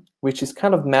Bitcoin, which is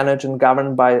kind of managed and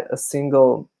governed by a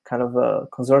single kind of a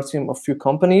consortium of few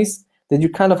companies that you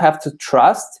kind of have to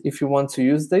trust if you want to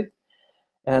use it,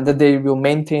 and that they will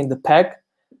maintain the peg.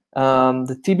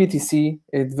 The TBTC,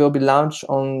 it will be launched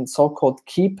on so-called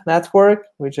Keep network,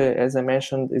 which, as I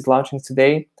mentioned, is launching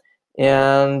today.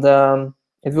 And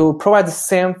it will provide the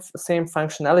same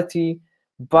functionality,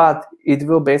 but it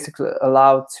will basically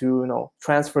allow to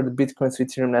transfer the Bitcoin to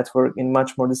Ethereum network in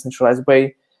much more decentralized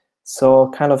way. So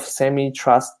kind of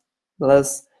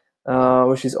semi-trustless,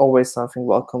 which is always something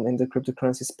welcome in the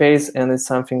cryptocurrency space, and it's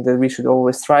something that we should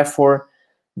always strive for,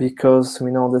 because we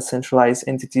know the centralized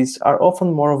entities are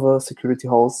often more of a security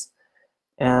holes,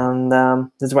 and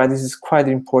that's why this is quite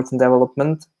an important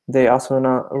development. They also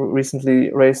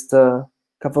recently raised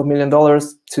couple of $1 million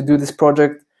to do this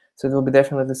project, so it will be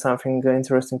definitely something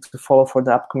interesting to follow for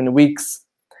the upcoming weeks.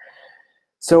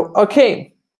 So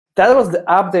okay, that was the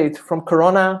update from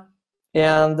Corona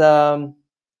and the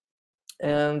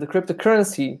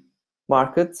cryptocurrency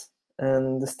market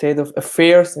and the state of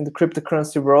affairs in the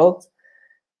cryptocurrency world.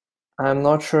 I'm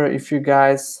not sure if you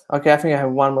guys, okay, I think I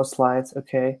have one more slide.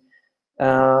 Okay,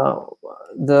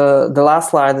 the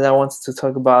last slide that I wanted to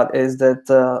talk about is that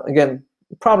again,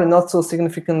 probably not so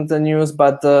significant news,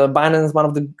 but Binance, one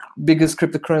of the biggest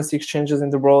cryptocurrency exchanges in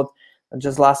the world,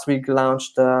 just last week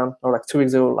launched, or like 2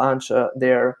 weeks ago, launched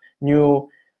their new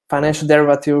financial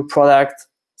derivative product,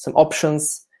 some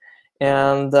options,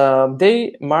 and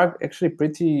they marked actually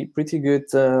pretty good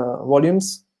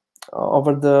volumes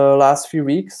over the last few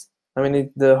weeks. I mean,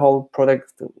 the whole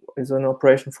product is in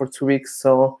operation for 2 weeks,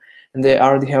 so, and they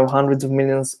already have hundreds of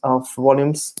millions of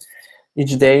volumes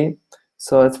each day.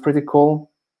 So it's pretty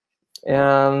cool.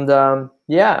 And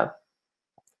yeah.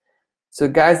 So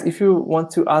guys, if you want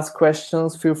to ask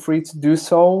questions, feel free to do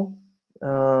so.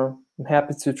 I'm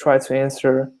happy to try to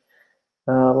answer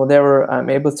whatever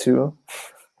I'm able to.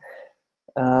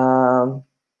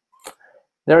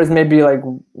 There is maybe like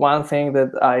one thing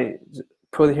that I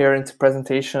put here into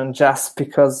presentation just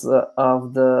because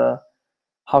of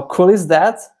how cool is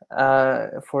that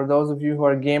for those of you who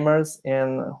are gamers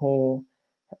and who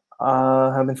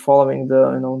have been following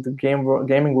the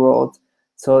gaming world.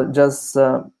 So just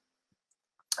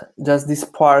this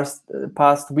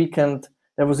past weekend,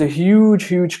 there was a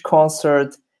huge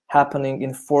concert happening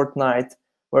in Fortnite,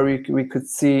 where we could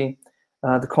see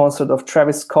the concert of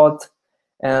Travis Scott,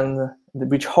 and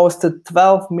which hosted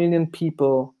 12 million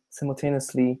people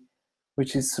simultaneously,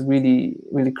 which is really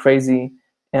crazy.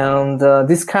 And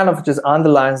this kind of just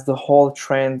underlines the whole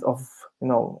trend of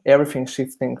everything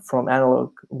shifting from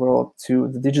analog world to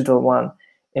the digital one,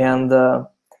 and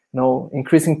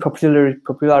increasing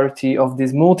popularity of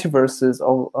these multiverses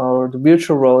or the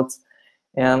virtual worlds.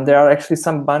 And there are actually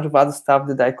some bunch of other stuff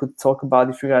that I could talk about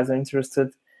if you guys are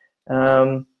interested.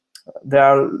 There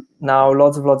are now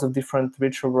lots of different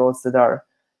virtual worlds that are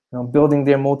building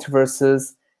their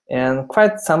multiverses, and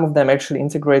quite some of them actually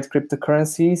integrate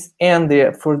cryptocurrencies, and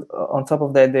on top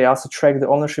of that they also track the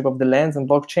ownership of the lands and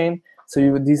blockchain. So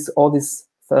all these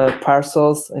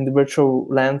parcels in the virtual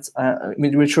lands,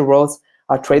 virtual worlds,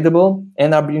 are tradable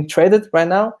and are being traded right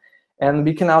now. And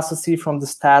we can also see from the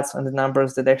stats and the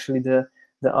numbers that actually the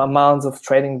amounts of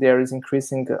trading there is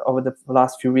increasing over the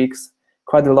last few weeks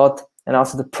quite a lot, and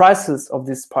also the prices of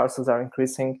these parcels are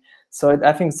increasing. So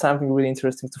I think it's something really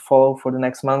interesting to follow for the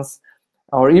next months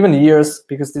or even years,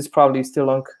 because this probably still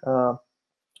a long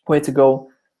way to go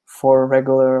for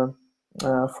regular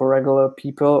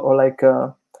people, or like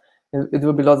it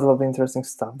will be lots of interesting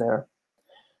stuff there.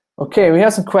 Okay, we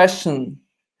have some question.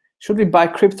 Should we buy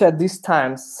crypto at this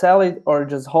time, sell it, or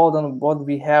just hold on what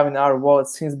we have in our wallet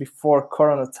since before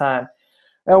Corona time?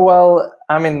 Well,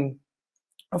 I mean,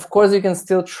 of course, you can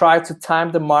still try to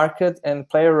time the market and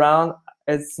play around.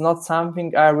 It's not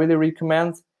something I really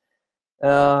recommend,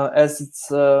 as it's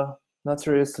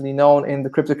notoriously known in the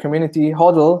crypto community.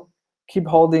 HODL, keep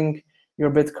holding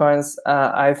your Bitcoins.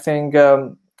 I think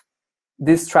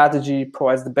this strategy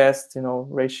provides the best,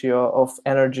 ratio of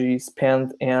energy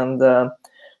spent and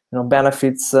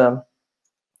benefits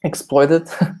exploited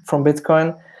from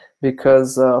Bitcoin,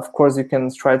 because of course you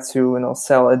can try to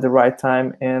sell at the right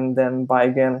time and then buy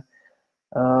again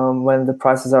when the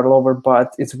prices are lower,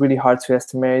 but it's really hard to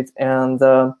estimate. And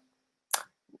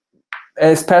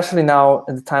especially now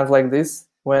in the times like this,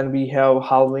 when we have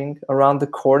halving around the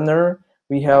corner,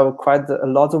 we have quite a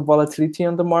lot of volatility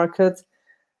on the market.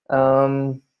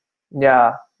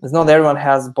 Yeah, it's not everyone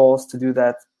has balls to do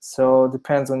that, so it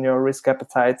depends on your risk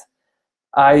appetite.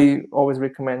 I always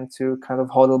recommend to kind of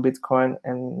hodl Bitcoin,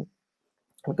 and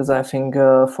because I think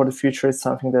for the future it's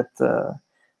something that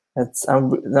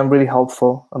I'm really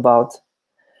hopeful about.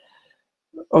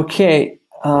 Okay,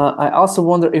 I also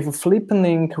wonder if a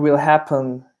flipping will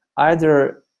happen,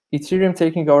 either Ethereum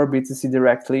taking over BTC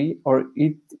directly, or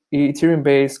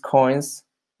Ethereum-based coins,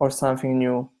 or something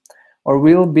new. Or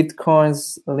will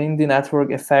Bitcoin's Lindy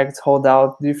network effect hold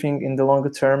out, do you think, in the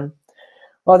longer term?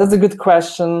 Well, that's a good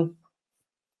question.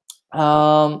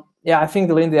 Yeah, I think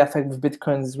the Lindy effect with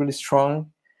Bitcoin is really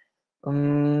strong.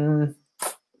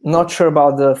 Not sure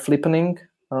about the flippening.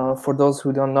 For those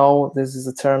who don't know, this is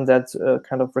a term that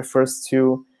kind of refers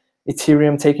to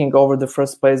Ethereum taking over the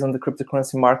first place on the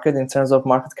cryptocurrency market in terms of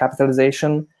market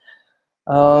capitalization.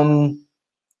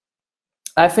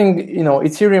 I think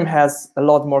Ethereum has a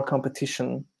lot more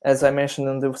competition. As I mentioned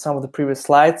in some of the previous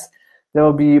slides, there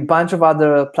will be a bunch of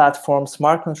other platforms,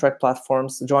 smart contract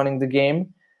platforms, joining the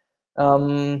game.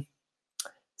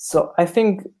 So I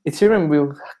think Ethereum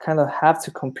will kind of have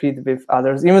to compete with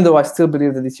others, even though I still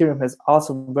believe that Ethereum has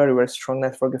also very, very strong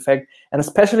network effect, and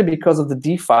especially because of the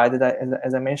DeFi that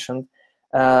as I mentioned,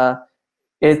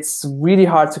 it's really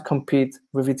hard to compete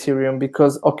with Ethereum,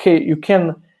 because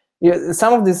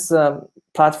some of these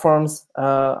platforms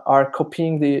are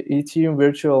copying the Ethereum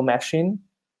virtual machine.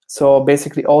 So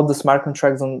basically all the smart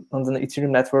contracts on the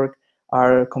Ethereum network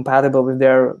are compatible with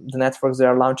the networks they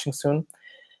are launching soon.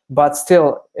 But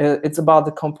still, it's about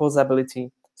the composability.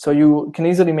 So you can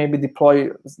easily maybe deploy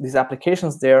these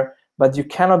applications there, but you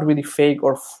cannot really fake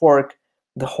or fork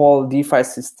the whole DeFi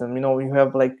system. You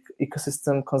have like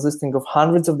ecosystem consisting of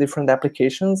hundreds of different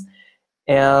applications,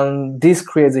 and this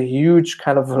creates a huge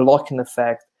kind of lock-in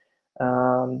effect.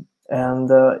 And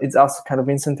it's also kind of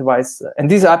incentivized.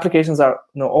 And these applications are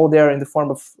all there in the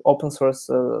form of open source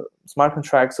smart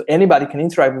contracts, so anybody can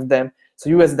interact with them. So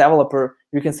you as a developer,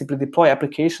 you can simply deploy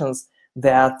applications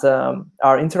that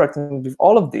are interacting with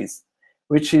all of these,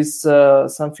 which is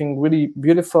something really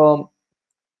beautiful,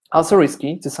 also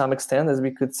risky to some extent, as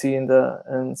we could see in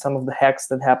some of the hacks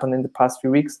that happened in the past few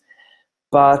weeks.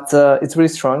 But it's really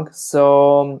strong.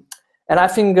 So, and I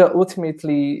think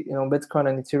ultimately, Bitcoin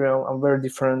and Ethereum are very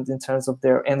different in terms of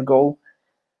their end goal.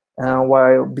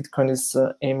 While Bitcoin is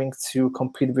aiming to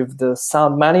compete with the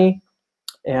sound money,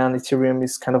 and Ethereum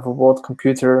is kind of a world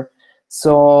computer.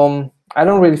 So I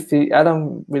don't really see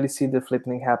the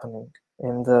flipping happening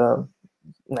in the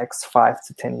next 5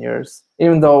 to 10 years,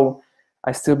 even though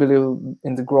I still believe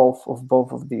in the growth of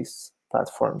both of these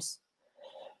platforms.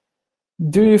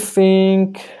 Do you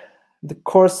think the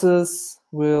courses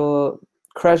will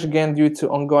crash again due to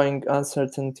ongoing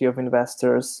uncertainty of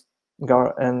investors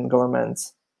and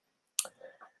governments?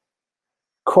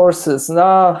 Courses,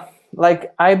 no.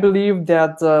 Like, I believe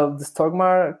that the stock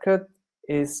market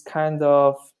has kind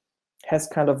of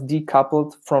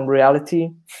decoupled from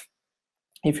reality,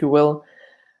 if you will.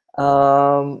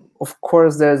 Of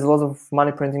course, there's a lot of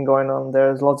money printing going on.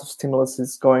 There's lots of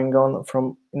stimuluses going on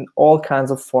from in all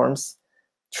kinds of forms,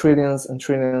 trillions and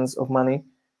trillions of money.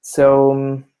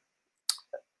 So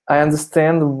I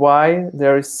understand why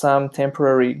there is some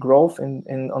temporary growth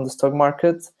in on the stock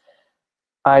market.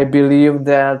 I believe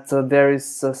that there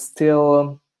is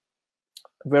still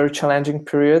a very challenging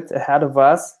period ahead of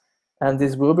us, and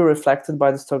this will be reflected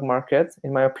by the stock market,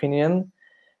 in my opinion.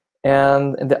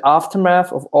 And in the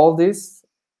aftermath of all this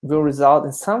will result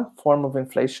in some form of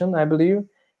inflation, I believe.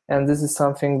 And this is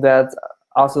something that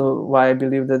also why I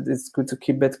believe that it's good to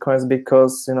keep Bitcoins,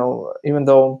 because, you know, even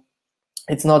though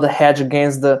it's not a hedge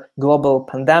against the global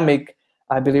pandemic,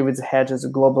 I believe it's a hedge as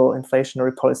global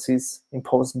inflationary policies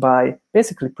imposed by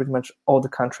basically pretty much all the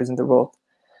countries in the world.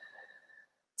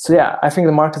 So yeah, I think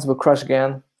the markets will crash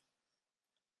again.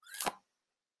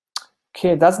 Okay,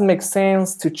 it doesn't make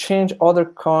sense to change other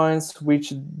coins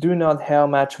which do not have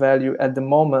much value at the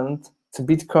moment to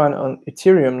Bitcoin on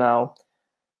Ethereum now.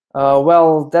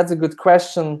 Well, that's a good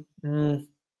question.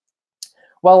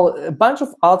 Well, a bunch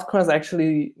of altcoins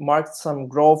actually marked some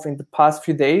growth in the past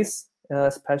few days,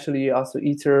 especially also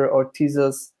Ether or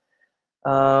Tezos.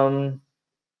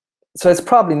 So it's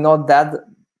probably not that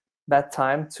bad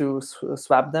time to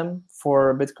swap them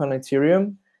for Bitcoin and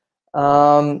Ethereum.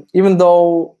 Even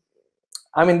though,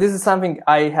 I mean, this is something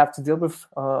I have to deal with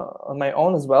on my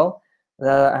own as well.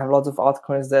 I have lots of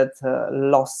altcoins that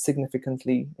lost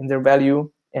significantly in their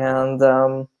value, and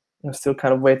I'm still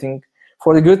kind of waiting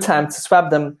for the good time to swap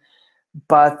them.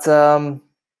 But I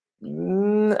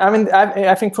mean,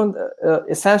 I think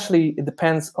essentially it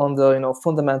depends on the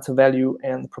fundamental value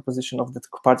and proposition of that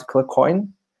particular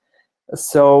coin.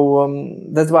 So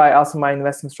that's why also my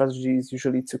investment strategy is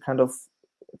usually to kind of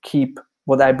keep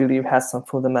what I believe has some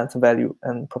fundamental value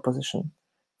and proposition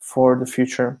for the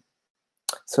future.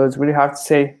 So it's really hard to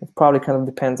say. It probably kind of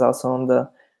depends also on the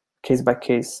case by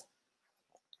case.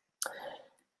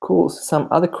 Cool. So some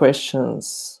other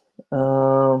questions.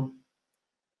 But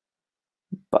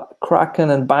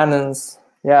Kraken and Binance,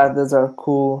 yeah, those are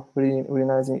cool, really, really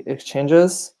nice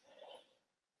exchanges.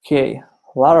 Okay,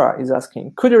 Lara is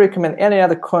asking, could you recommend any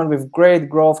other coin with great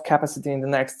growth capacity in the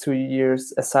next 2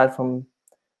 years aside from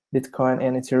Bitcoin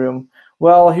and Ethereum?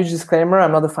 Well, huge disclaimer,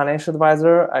 I'm not a financial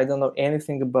advisor. I don't know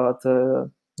anything about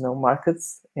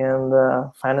markets and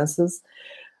finances.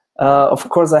 Of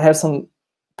course, I have some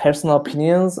personal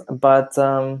opinions, but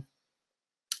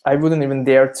I wouldn't even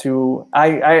dare to.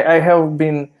 I have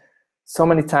been so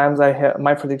many times.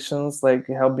 My predictions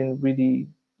have been really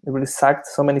sucked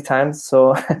so many times.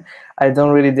 So I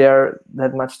don't really dare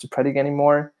that much to predict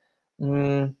anymore.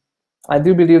 I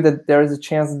do believe that there is a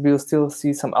chance that we'll still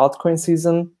see some altcoin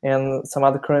season and some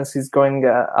other currencies going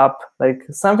up, like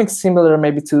something similar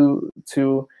maybe to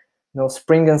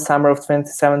spring and summer of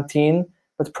 2017,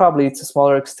 but probably to a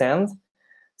smaller extent.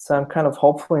 So I'm kind of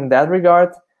hopeful in that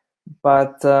regard.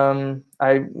 But I'm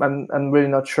really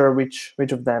not sure which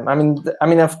of them. I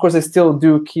mean, of course, I still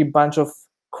do keep a bunch of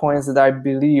coins that I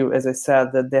believe, as I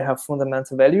said, that they have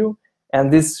fundamental value,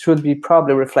 and this should be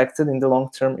probably reflected in the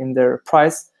long term in their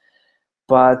price.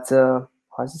 But how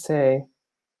to say?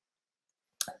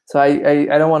 So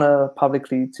I don't want to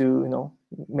publicly to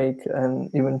make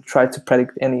and even try to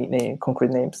predict any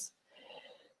concrete names.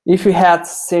 If you had,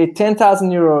 say, 10,000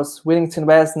 euros willing to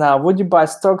invest now, would you buy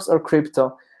stocks or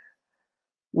crypto?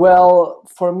 Well,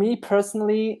 for me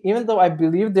personally, even though I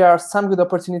believe there are some good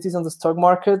opportunities on the stock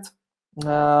market,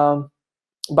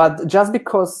 but just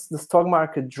because the stock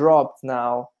market dropped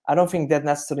now, I don't think that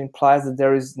necessarily implies that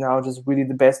there is now just really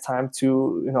the best time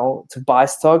to buy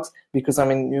stocks, because I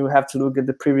mean, you have to look at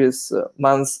the previous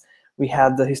months. We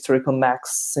had the historical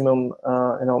maximum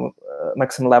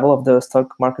level of the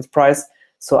stock market price.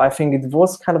 So I think it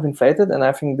was kind of inflated, and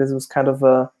I think this was kind of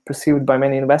perceived by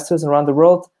many investors around the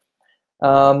world.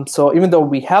 So even though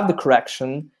we have the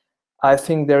correction, I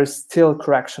think there is still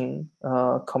correction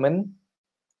coming.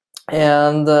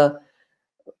 And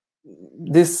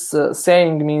this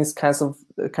saying means kind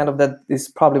of that this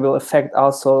probably will affect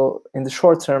also in the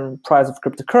short term price of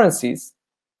cryptocurrencies,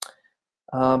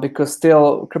 because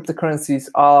still cryptocurrencies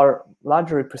are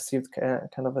largely perceived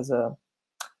kind of as a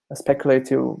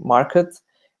speculative market.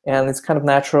 And it's kind of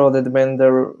natural that when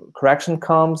the correction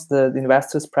comes, the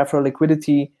investors prefer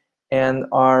liquidity and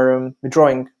are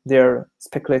withdrawing their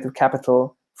speculative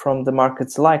capital from the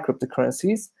markets like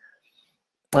cryptocurrencies.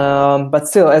 But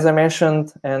still, as I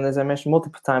mentioned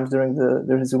multiple times during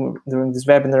this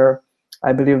webinar,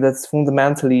 I believe that's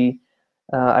fundamentally,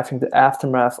 I think the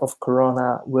aftermath of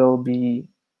Corona will be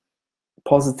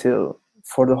positive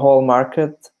for the whole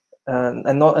market,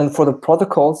 and for the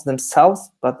protocols themselves,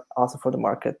 but also for the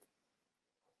market.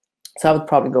 So I would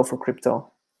probably go for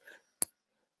crypto.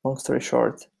 Long story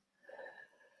short.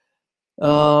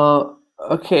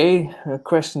 Okay, a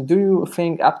question. Do you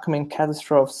think upcoming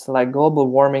catastrophes like global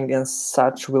warming and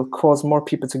such will cause more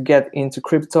people to get into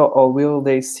crypto, or will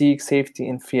they seek safety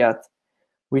in fiat,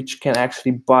 which can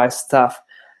actually buy stuff?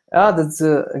 That's,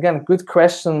 again, a good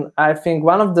question. I think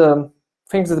one of the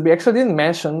things that we actually didn't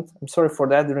mention, I'm sorry for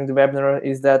that, during the webinar,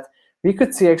 is that we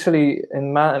could see actually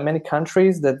in many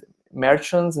countries that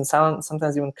merchants and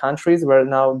sometimes even countries were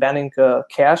now banning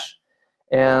cash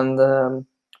and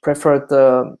preferred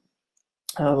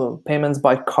payments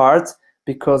by card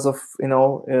because of,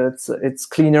 it's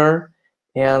cleaner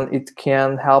and it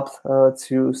can help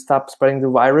to stop spreading the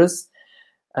virus.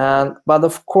 But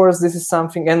of course, this is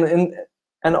something, and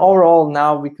overall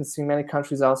now we can see many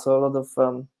countries also a lot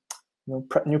of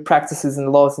new practices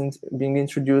and laws being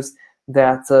introduced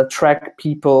that track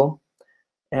people,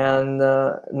 and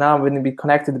now when it be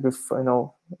connected with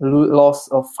loss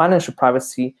of financial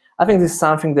privacy, I think this is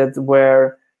something that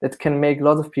can make a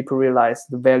lot of people realize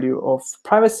the value of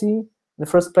privacy in the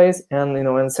first place, and and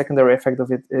the secondary effect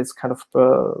of it is kind of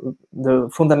the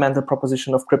fundamental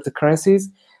proposition of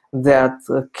cryptocurrencies that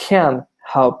can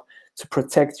help to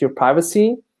protect your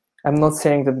privacy. I'm not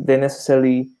saying that they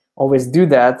necessarily always do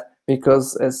that,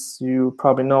 because as you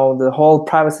probably know, the whole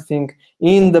privacy thing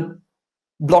in the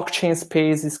blockchain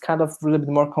space is kind of a little bit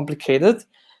more complicated,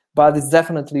 but it's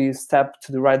definitely a step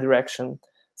to the right direction.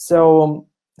 So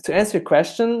to answer your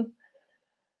question,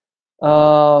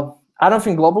 I don't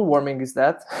think global warming is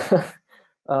that.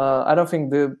 I don't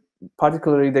think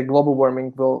particularly the global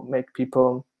warming will make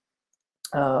people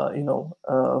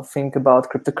think about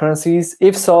cryptocurrencies.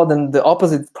 If so, then the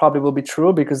opposite probably will be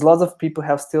true, because lots of people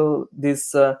have still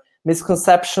this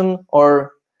misconception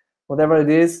or whatever it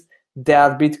is,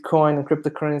 that Bitcoin and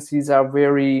cryptocurrencies are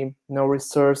very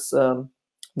resource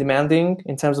demanding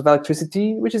in terms of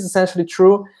electricity, which is essentially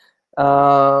true.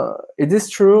 It is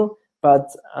true, but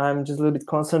I'm just a little bit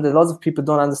concerned that lots of people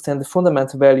don't understand the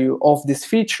fundamental value of this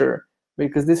feature,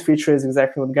 because this feature is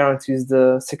exactly what guarantees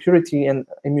the security and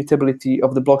immutability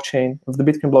of the blockchain, of the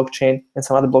Bitcoin blockchain and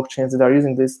some other blockchains that are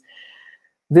using this.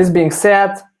 This being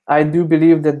said, I do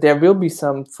believe that there will be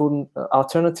some full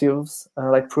alternatives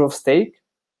like proof of stake.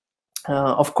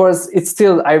 Of course, it's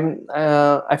still,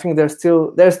 I think there's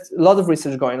a lot of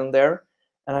research going on there,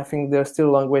 and I think there's still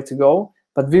a long way to go.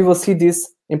 But we will see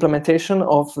this implementation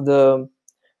of the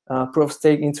proof of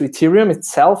stake into Ethereum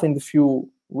itself in a few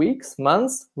weeks,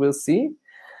 months, we'll see.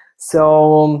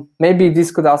 So maybe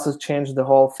this could also change the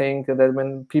whole thing, that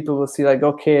when people will see like,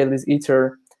 okay, this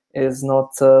Ether is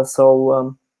not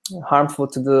so harmful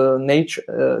to the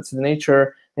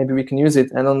nature, maybe we can use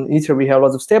it. And on Ether we have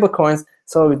lots of stable coins,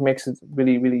 so it makes it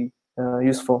really, really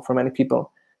useful for many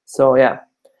people. So yeah.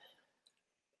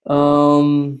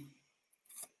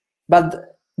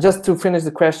 But just to finish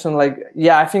the question,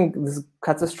 I think these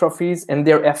catastrophes and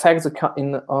their effects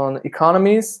on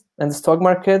economies and the stock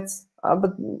markets,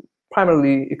 but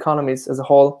primarily economies as a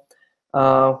whole,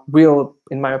 will,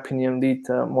 in my opinion, lead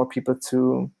more people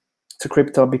to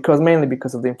crypto, mainly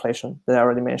because of the inflation that I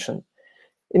already mentioned.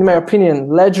 In my opinion,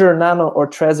 Ledger, Nano, or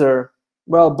Trezor,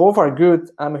 well, both are good.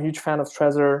 I'm a huge fan of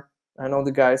Trezor. I know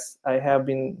the guys. I have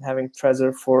been having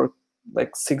Trezor for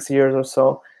like 6 years or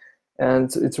so,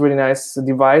 and it's a really nice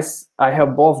device. I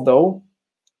have both though.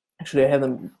 Actually, I have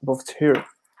them both here,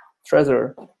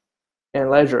 Trezor and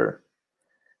Ledger.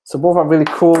 So both are really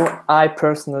cool. I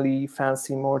personally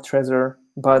fancy more Trezor,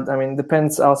 but I mean,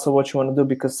 depends also what you want to do,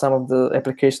 because some of the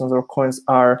applications or coins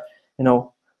are,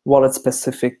 wallet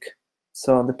specific.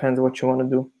 So it depends what you want to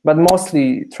do. But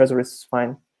mostly Trezor is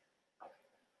fine.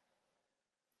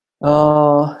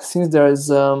 Since there is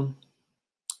 2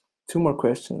 more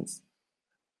questions.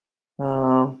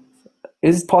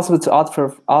 Is it possible to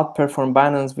outperform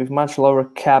Binance with much lower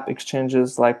cap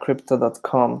exchanges like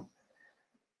Crypto.com?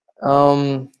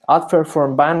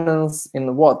 Outperform Binance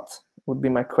in what would be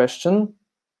my question.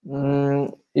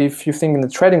 If you think in the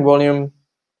trading volume,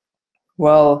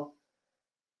 well,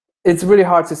 it's really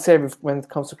hard to say when it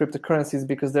comes to cryptocurrencies,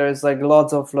 because there is like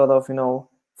lot of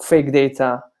fake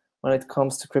data when it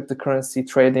comes to cryptocurrency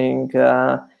trading.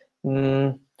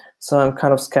 So I'm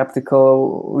kind of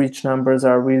skeptical which numbers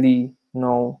are really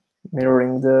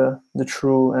mirroring the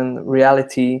true and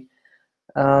reality.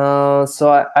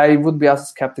 So I would be also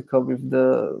skeptical with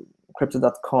the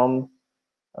Crypto.com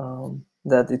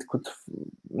that it could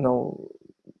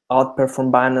outperform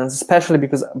Binance, especially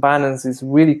because Binance is a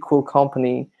really cool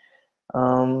company.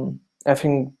 I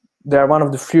think they are one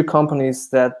of the few companies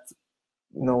that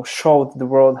showed the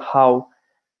world how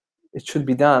it should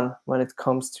be done when it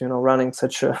comes to running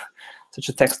such a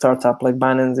tech startup like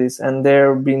Binance is. And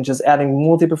they've been just adding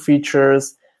multiple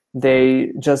features.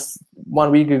 They just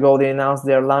 1 week ago they announced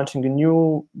they're launching a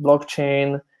new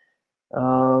blockchain,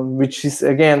 which is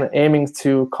again aiming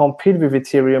to compete with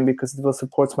Ethereum because it will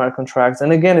support smart contracts,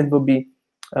 and again it will be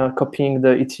copying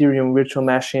the Ethereum virtual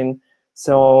machine.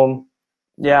 So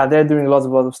yeah, they're doing lots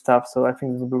of stuff. So I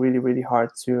think it will be really, really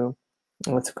hard to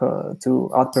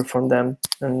outperform them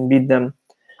and beat them.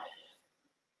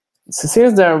 So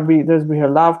since we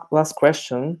have last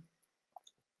question,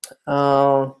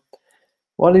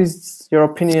 what is your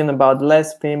opinion about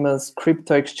less famous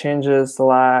crypto exchanges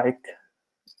like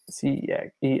CEX.io?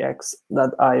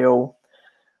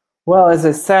 Well, as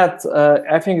I said,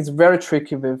 I think it's very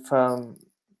tricky with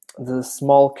the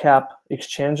small cap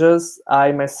exchanges.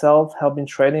 I myself have been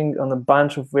trading on a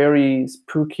bunch of very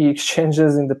spooky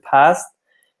exchanges in the past,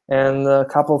 and a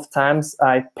couple of times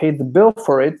I paid the bill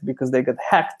for it because they got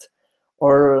hacked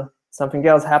or something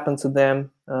else happened to them.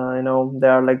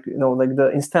 There are like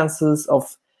the instances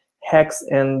of hacks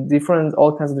and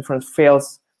all kinds of different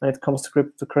fails when it comes to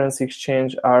cryptocurrency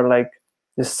exchange are like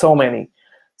there's so many.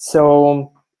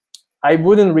 So I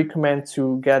wouldn't recommend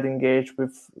to get engaged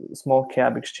with small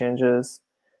cap exchanges,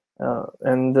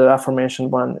 and the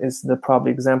aforementioned one is the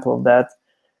probably example of that.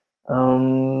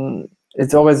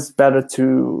 It's always better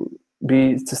to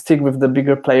stick with the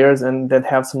bigger players and that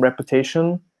have some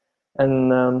reputation.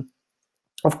 And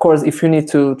of course, if you need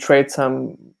to trade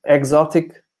some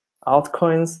exotic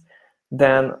altcoins,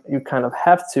 then you kind of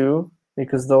have to,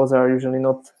 because those are usually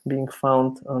not being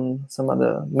found on some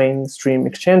other mainstream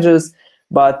exchanges.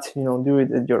 But do it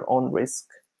at your own risk.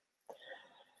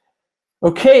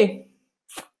 Okay,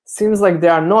 seems like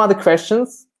there are no other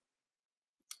questions.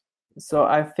 So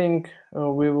I think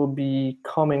we will be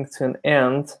coming to an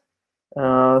end.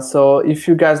 So if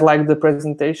you guys like the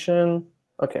presentation,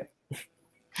 okay.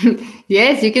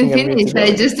 Yes, you can finish.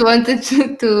 I just wanted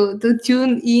to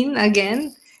tune in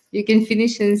again. You can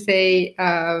finish and say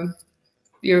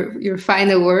your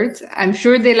final words. I'm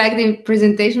sure they liked the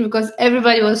presentation because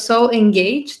everybody was so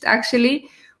engaged actually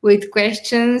with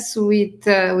questions,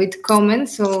 with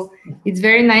comments. So it's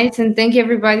very nice, and thank you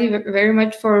everybody very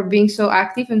much for being so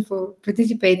active and for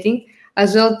participating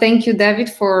as well. Thank you, David,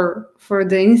 for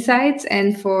the insights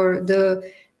and for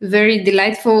the very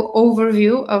delightful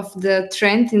overview of the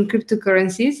trend in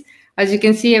cryptocurrencies. As you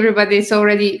can see, everybody is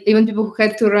already, even people who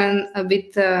had to run a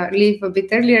bit, leave a bit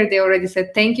earlier, they already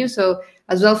said thank you. So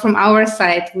as well from our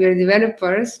side, we are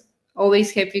developers,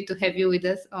 always happy to have you with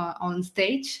us on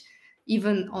stage,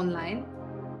 even online.